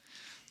Yeah. guy.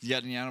 You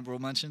got any honorable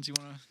mentions you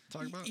want to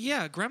talk about?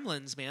 Yeah,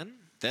 Gremlins, man.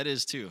 That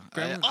is too. I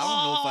Gremlins. don't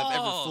know if I've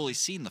ever Oh! fully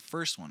seen the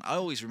first one. I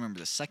always remember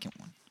the second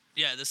one.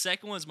 Yeah, the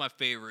second one's my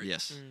favorite.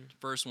 Yes. The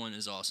first one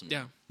is awesome.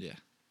 Yeah. Yeah.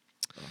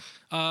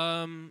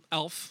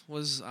 Elf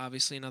was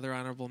obviously another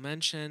honorable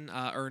mention.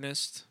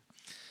 Ernest,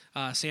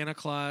 Santa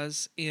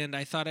Claus, and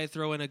I thought I'd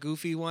throw in a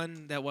goofy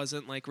one that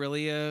wasn't like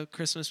really a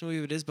Christmas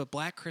movie. It is, but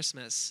Black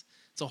Christmas.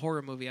 It's a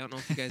horror movie. I don't know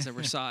if you guys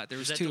ever saw it. There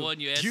was Is that two. the one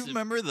you asked? Do you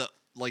remember the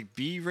like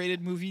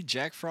B-rated movie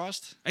Jack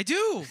Frost? I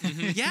do.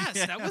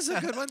 Yes, that was a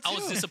good one too. I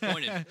was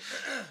disappointed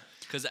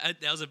because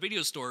that was a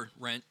video store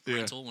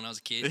rental when I was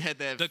a kid. They had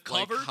that, the like,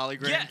 cover,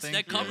 hologram yes, thing?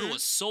 that cover Yeah.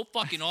 was so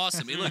fucking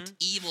awesome. It looked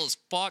evil as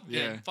fuck. It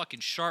Yeah. had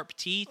fucking sharp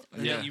teeth.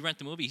 And Yeah. then you rent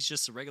the movie, he's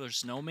just a regular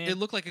snowman. It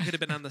looked like it could have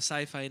been on the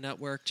Sci-Fi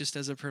Network just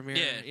as a premiere.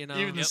 Yeah. You know.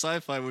 Even the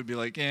sci-fi would be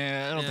like,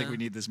 I don't think Yeah. we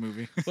need this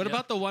movie. What Yep.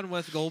 about the one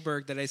with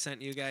Goldberg that I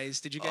sent you guys?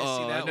 Did you guys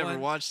Oh, see that I never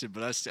one? watched it,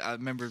 but I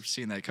remember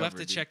seeing that We'll cover. have to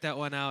dude. check that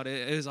one out.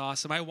 It is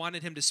awesome. I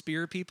wanted him to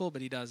spear people,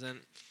 but he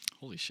doesn't.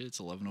 Holy shit, it's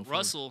 11:04.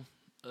 Russell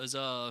is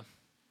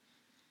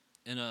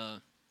in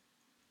a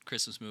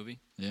Christmas movie.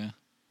 Yeah.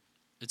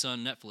 It's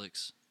on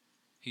Netflix.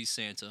 He's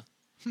Santa.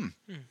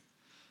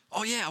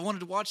 Oh yeah, I wanted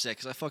to watch that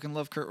because I fucking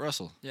love Kurt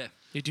Russell. Yeah.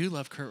 You do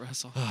love Kurt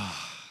Russell.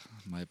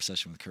 My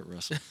obsession with Kurt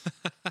Russell.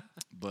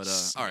 But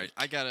all right,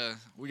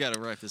 we gotta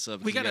wrap this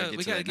up. we because gotta to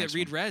that get next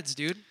Reed one. Reds,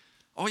 dude.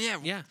 Oh yeah,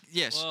 Yeah.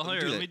 Yes. Well, do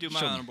here, that. let me do my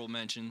Show me. honorable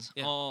mentions.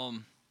 Yeah.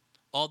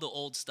 All the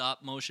old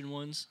stop motion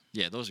ones,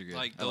 Yeah, those are good.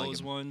 like I those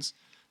 'em. ones.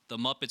 The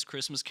Muppets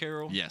Christmas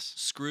Carol. Yes.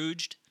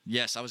 Scrooged.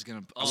 Yes, I was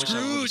gonna. I Oh. wish I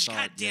would've Scrooge, saw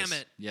God damn yes.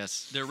 it.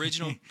 Yes. The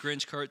original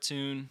Grinch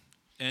cartoon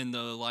and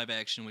the live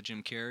action with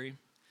Jim Carrey.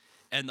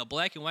 And the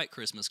black and white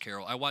Christmas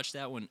Carol. I watch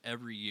that one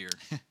every year.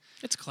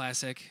 It's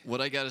classic.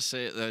 What I gotta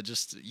say,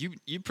 just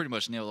you pretty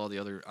much nailed all the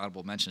other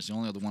honorable mentions. The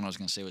only other one I was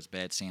gonna say was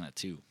Bad Santa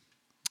 2.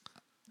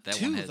 That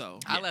Two, one has, though.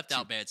 I yeah, left two.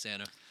 out Bad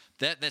Santa.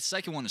 That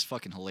second one is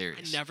fucking I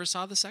hilarious. never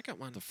saw the second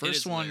one. The first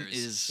is one hilarious.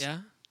 is Yeah.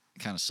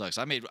 kind of sucks.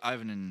 I made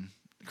Ivan and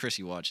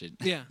Chrissy watch it.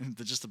 Yeah.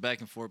 Just the back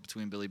and forth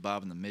between Billy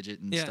Bob and the midget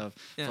and Yeah, stuff.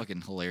 yeah.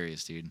 Fucking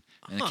hilarious, dude.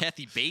 And Huh.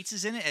 Kathy Bates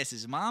is in it as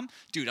his mom.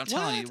 Dude, I'm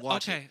telling you, What?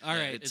 watch Okay, it. all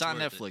right. It's on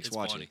worth it. Netflix. It's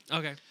Watch funny. it.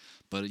 Okay.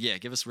 But yeah,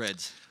 give us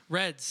Reds.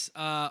 Reds.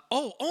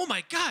 Oh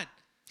my God.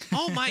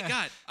 Oh my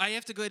God. I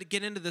have to go to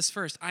get into this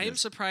first. I am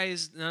Yes.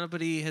 surprised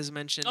nobody has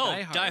mentioned Oh,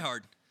 Die Hard. Die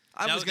Hard.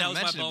 I That was was gonna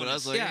my mention it, but I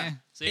was bonus. like, Yeah.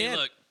 See, And-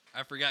 look,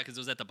 I forgot because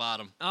it was at the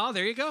bottom. Oh,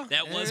 there you go.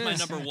 That There was it my is.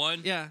 number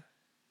one. Yeah.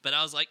 But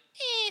I was like,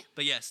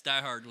 But yes, Die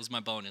Hard was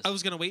my bonus. I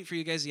was going to wait for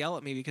you guys to yell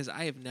at me because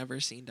I have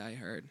never seen Die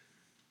Hard.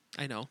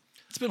 I know.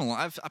 It's been a long.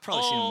 I've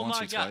probably seen it Oh once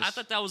my or god! twice. I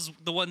thought that was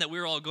the one that we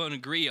were all going to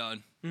agree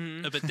on.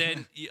 But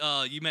then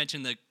you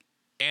mentioned the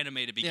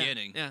animated Yeah,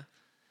 beginning. Yeah.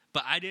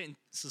 But I didn't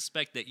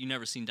suspect that you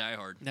never seen Die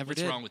Hard. Never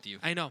What's did. wrong with you?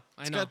 I know.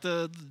 It's I know. got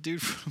the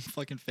dude from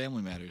fucking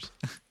Family Matters.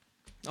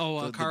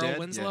 Oh, the Carl dad?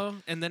 Winslow.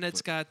 And then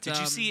it's got. Did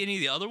you see any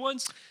of the other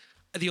ones?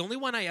 The only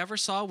one I ever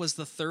saw was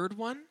the third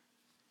one,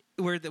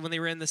 where when they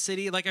were in the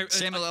city. Like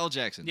Samuel L.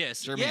 Jackson.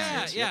 Yes. Jeremy Yeah,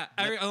 Irons. yeah.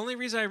 Yep. The only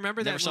reason I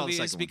remember Never that saw the movie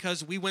is second one.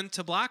 because we went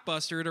to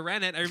Blockbuster to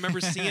rent it. I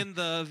remember seeing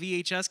the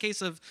VHS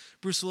case of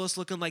Bruce Willis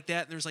looking like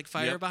that, and there's like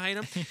fire Yep.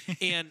 behind him.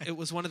 And it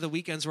was one of the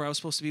weekends where I was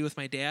supposed to be with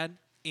my dad,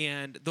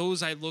 and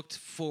those I looked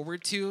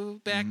forward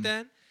to back Mm-hmm.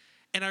 then.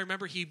 And I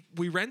remember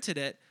we rented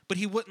it, but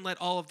he wouldn't let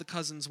all of the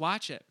cousins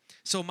watch it.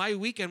 So my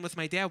weekend with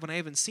my dad, when I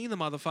haven't seen the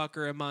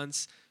motherfucker in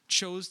months,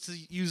 chose to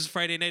use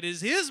Friday night as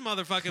his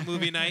motherfucking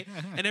movie night.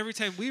 And every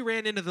time we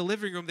ran into the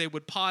living room, they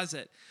would pause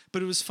it.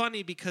 But it was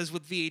funny because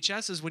with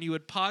VHSs, when you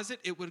would pause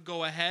it, it would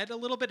go ahead a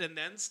little bit and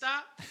then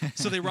stop.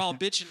 So they were all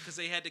bitching because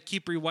they had to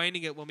keep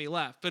rewinding it when we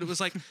left. But it was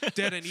like,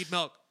 Dad, I need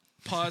milk.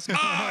 Pause. Oh,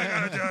 I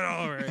gotta do it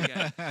all over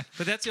again.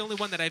 But that's the only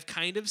one that I've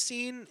kind of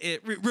seen.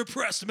 It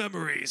repressed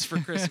memories for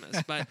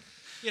Christmas. But,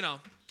 you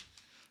know,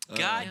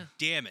 God Yeah.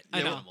 damn it!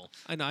 I know. Animal.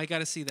 I know. I got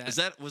to see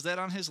that. Was that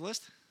on his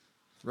list?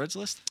 Red's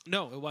list?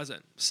 No, it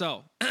wasn't.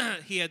 So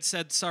he had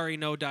said, "Sorry,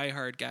 no Die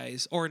Hard,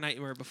 guys," or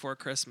Nightmare Before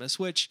Christmas,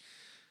 which,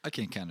 I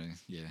can kind of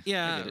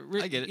yeah,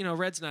 I get it. You know,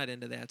 Red's not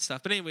into that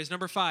stuff. But anyways,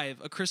 number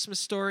 5, A Christmas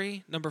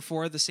Story. Number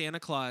 4, The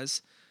Santa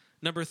Claus.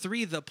 Number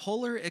 3, The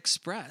Polar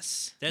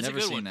Express. That's Never a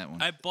good seen one. that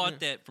one. I bought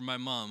that for my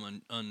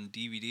mom on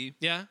DVD,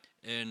 Yeah,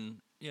 and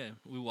yeah,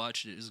 we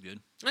watched it. It was good.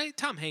 hey,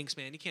 Tom Hanks,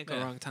 man, you can't go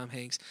Yeah. wrong with Tom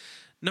Hanks.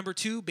 Number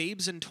 2,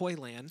 Babes in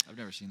Toyland. I've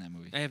never seen that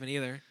movie. I haven't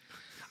either.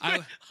 I,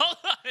 Hold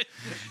on,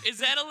 is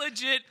that a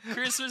legit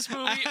Christmas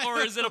movie or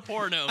is it a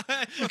porno?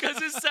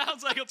 Because it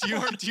sounds like a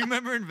porno. Do you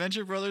remember in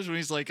Venture Brothers when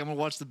he's like, "I'm gonna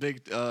watch the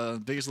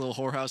biggest little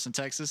whorehouse in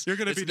Texas"? You're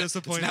gonna It's be not- it's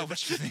disappointed. not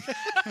what you think.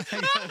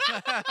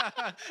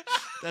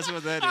 That's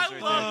what that is. I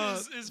right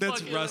love there. his that's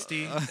fucking-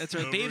 Rusty. That's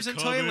right. We're Babes in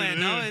coming Toyland.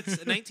 No, in. it's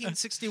a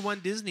 1961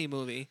 Disney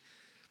movie.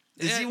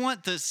 Does he Yeah.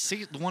 want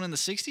the one in the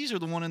 '60s or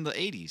the one in the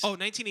 '80s? Oh,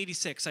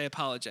 1986. I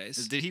apologize.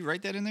 Did he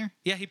write that in there?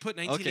 Yeah, he put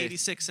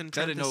 1986 in I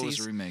parentheses. didn't know it was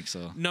a remake,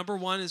 so Number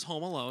 1 is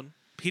Home Alone.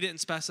 He didn't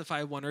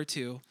specify 1 or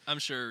 2. I'm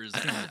sure. It was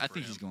I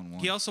think he's going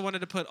one. He also wanted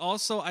to put,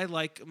 also, I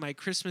like my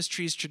Christmas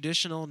trees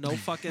traditional, no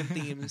fucking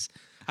themes.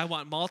 I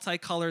want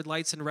multicolored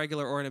lights and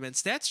regular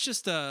ornaments. That's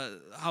just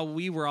how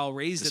we were all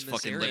raised This in this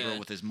fucking area. liberal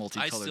with his I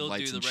multicolored still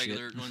lights do and the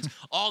regular shit. ones.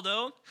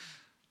 Although,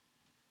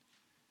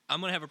 I'm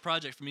gonna have a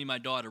project for me and my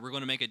daughter. We're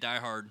gonna make a Die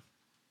Hard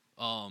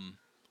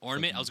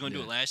ornament. I was going to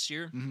do it yeah. last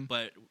year,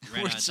 but ran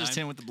Where out it's of just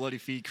time. him with the bloody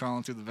feet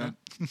crawling through the vent.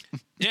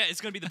 Yeah,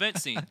 it's going to be the vent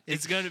scene.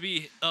 It's going to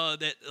be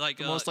that like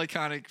The most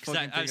iconic 'cause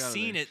fucking thing I've out of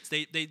seen there.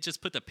 it. They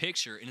just put the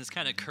picture and it's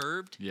kind of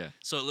curved. Yeah.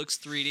 So it looks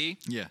 3D.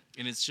 Yeah.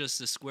 And it's just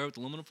a square with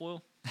aluminum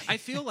foil. I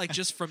feel like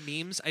just from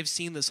memes, I've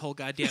seen this whole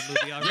goddamn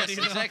movie already.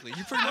 Yes, exactly.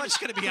 You pretty I'm much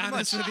just gonna be pretty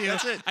honest much. with you.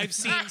 That's it. I've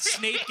seen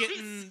Snape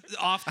getting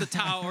off the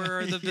tower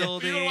or the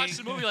building. You're gonna watch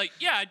the movie like,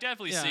 yeah, I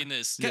definitely Yeah. seen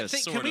this. Yeah. Yes, Can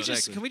sort we of. just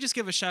Exactly. can we just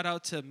give a shout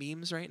out to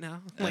memes right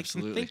now? Like,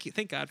 Absolutely.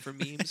 thank God for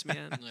memes,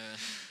 man.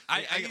 Yeah.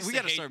 we used to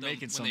got to hate start them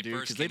making when some, they dude,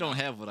 first because they came don't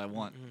out. have what I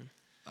want.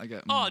 I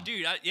got. Oh,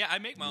 dude, I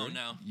make my own Really?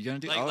 now. You gonna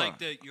do? like Oh. like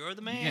the You're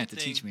the Man You have to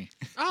thing. teach me.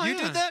 Oh, you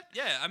yeah. did that?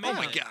 Yeah, I made Oh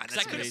my mine. God, 'Cause that's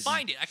I couldn't amazing.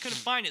 find it. I couldn't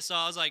find it, so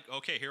I was like,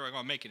 okay, here I go,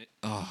 I'm making it.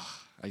 Oh,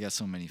 I got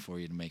so many for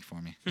you to make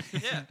for me.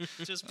 Yeah,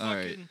 just All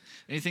right. fucking.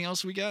 Anything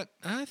else we got?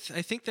 I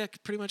think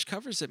that pretty much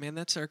covers it, man.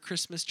 That's our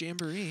Christmas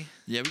jamboree.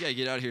 Yeah, we gotta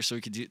get out of here so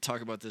we can talk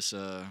about this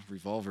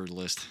Revolver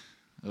list.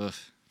 Ugh,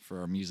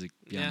 for our music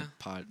beyond Yeah. the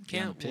pod. Beyond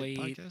Can't the Pit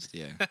wait. podcast.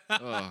 Yeah.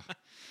 Oh.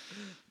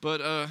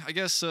 But I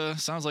guess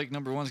sounds like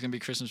number one's gonna be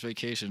Christmas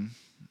Vacation.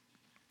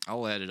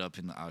 I'll add it up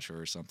in the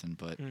outro or something.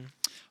 But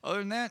other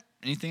than that,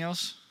 anything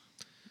else?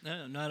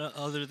 No, not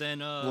other than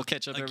We'll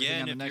catch up everything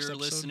again. on the If next you're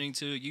episode. listening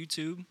to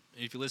YouTube,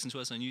 if you listen to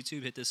us on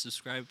YouTube, hit the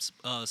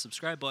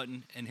subscribe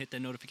button and hit that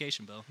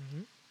notification bell.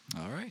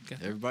 All right.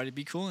 Everybody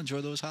be cool.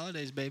 Enjoy those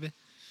holidays, baby.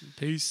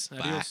 Peace.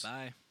 Adios.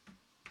 Bye.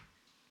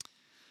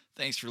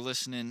 Thanks for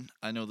listening.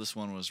 I know this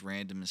one was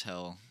random as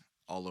hell,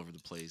 all over the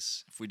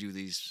place. If we do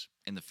these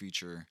in the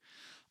future,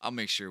 I'll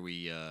make sure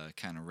we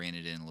kind of rein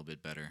it in a little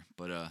bit better.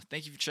 But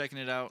thank you for checking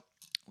it out.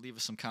 Leave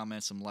us some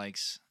comments, some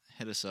likes.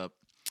 Hit us up.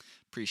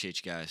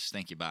 Appreciate you guys.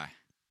 Thank you. Bye.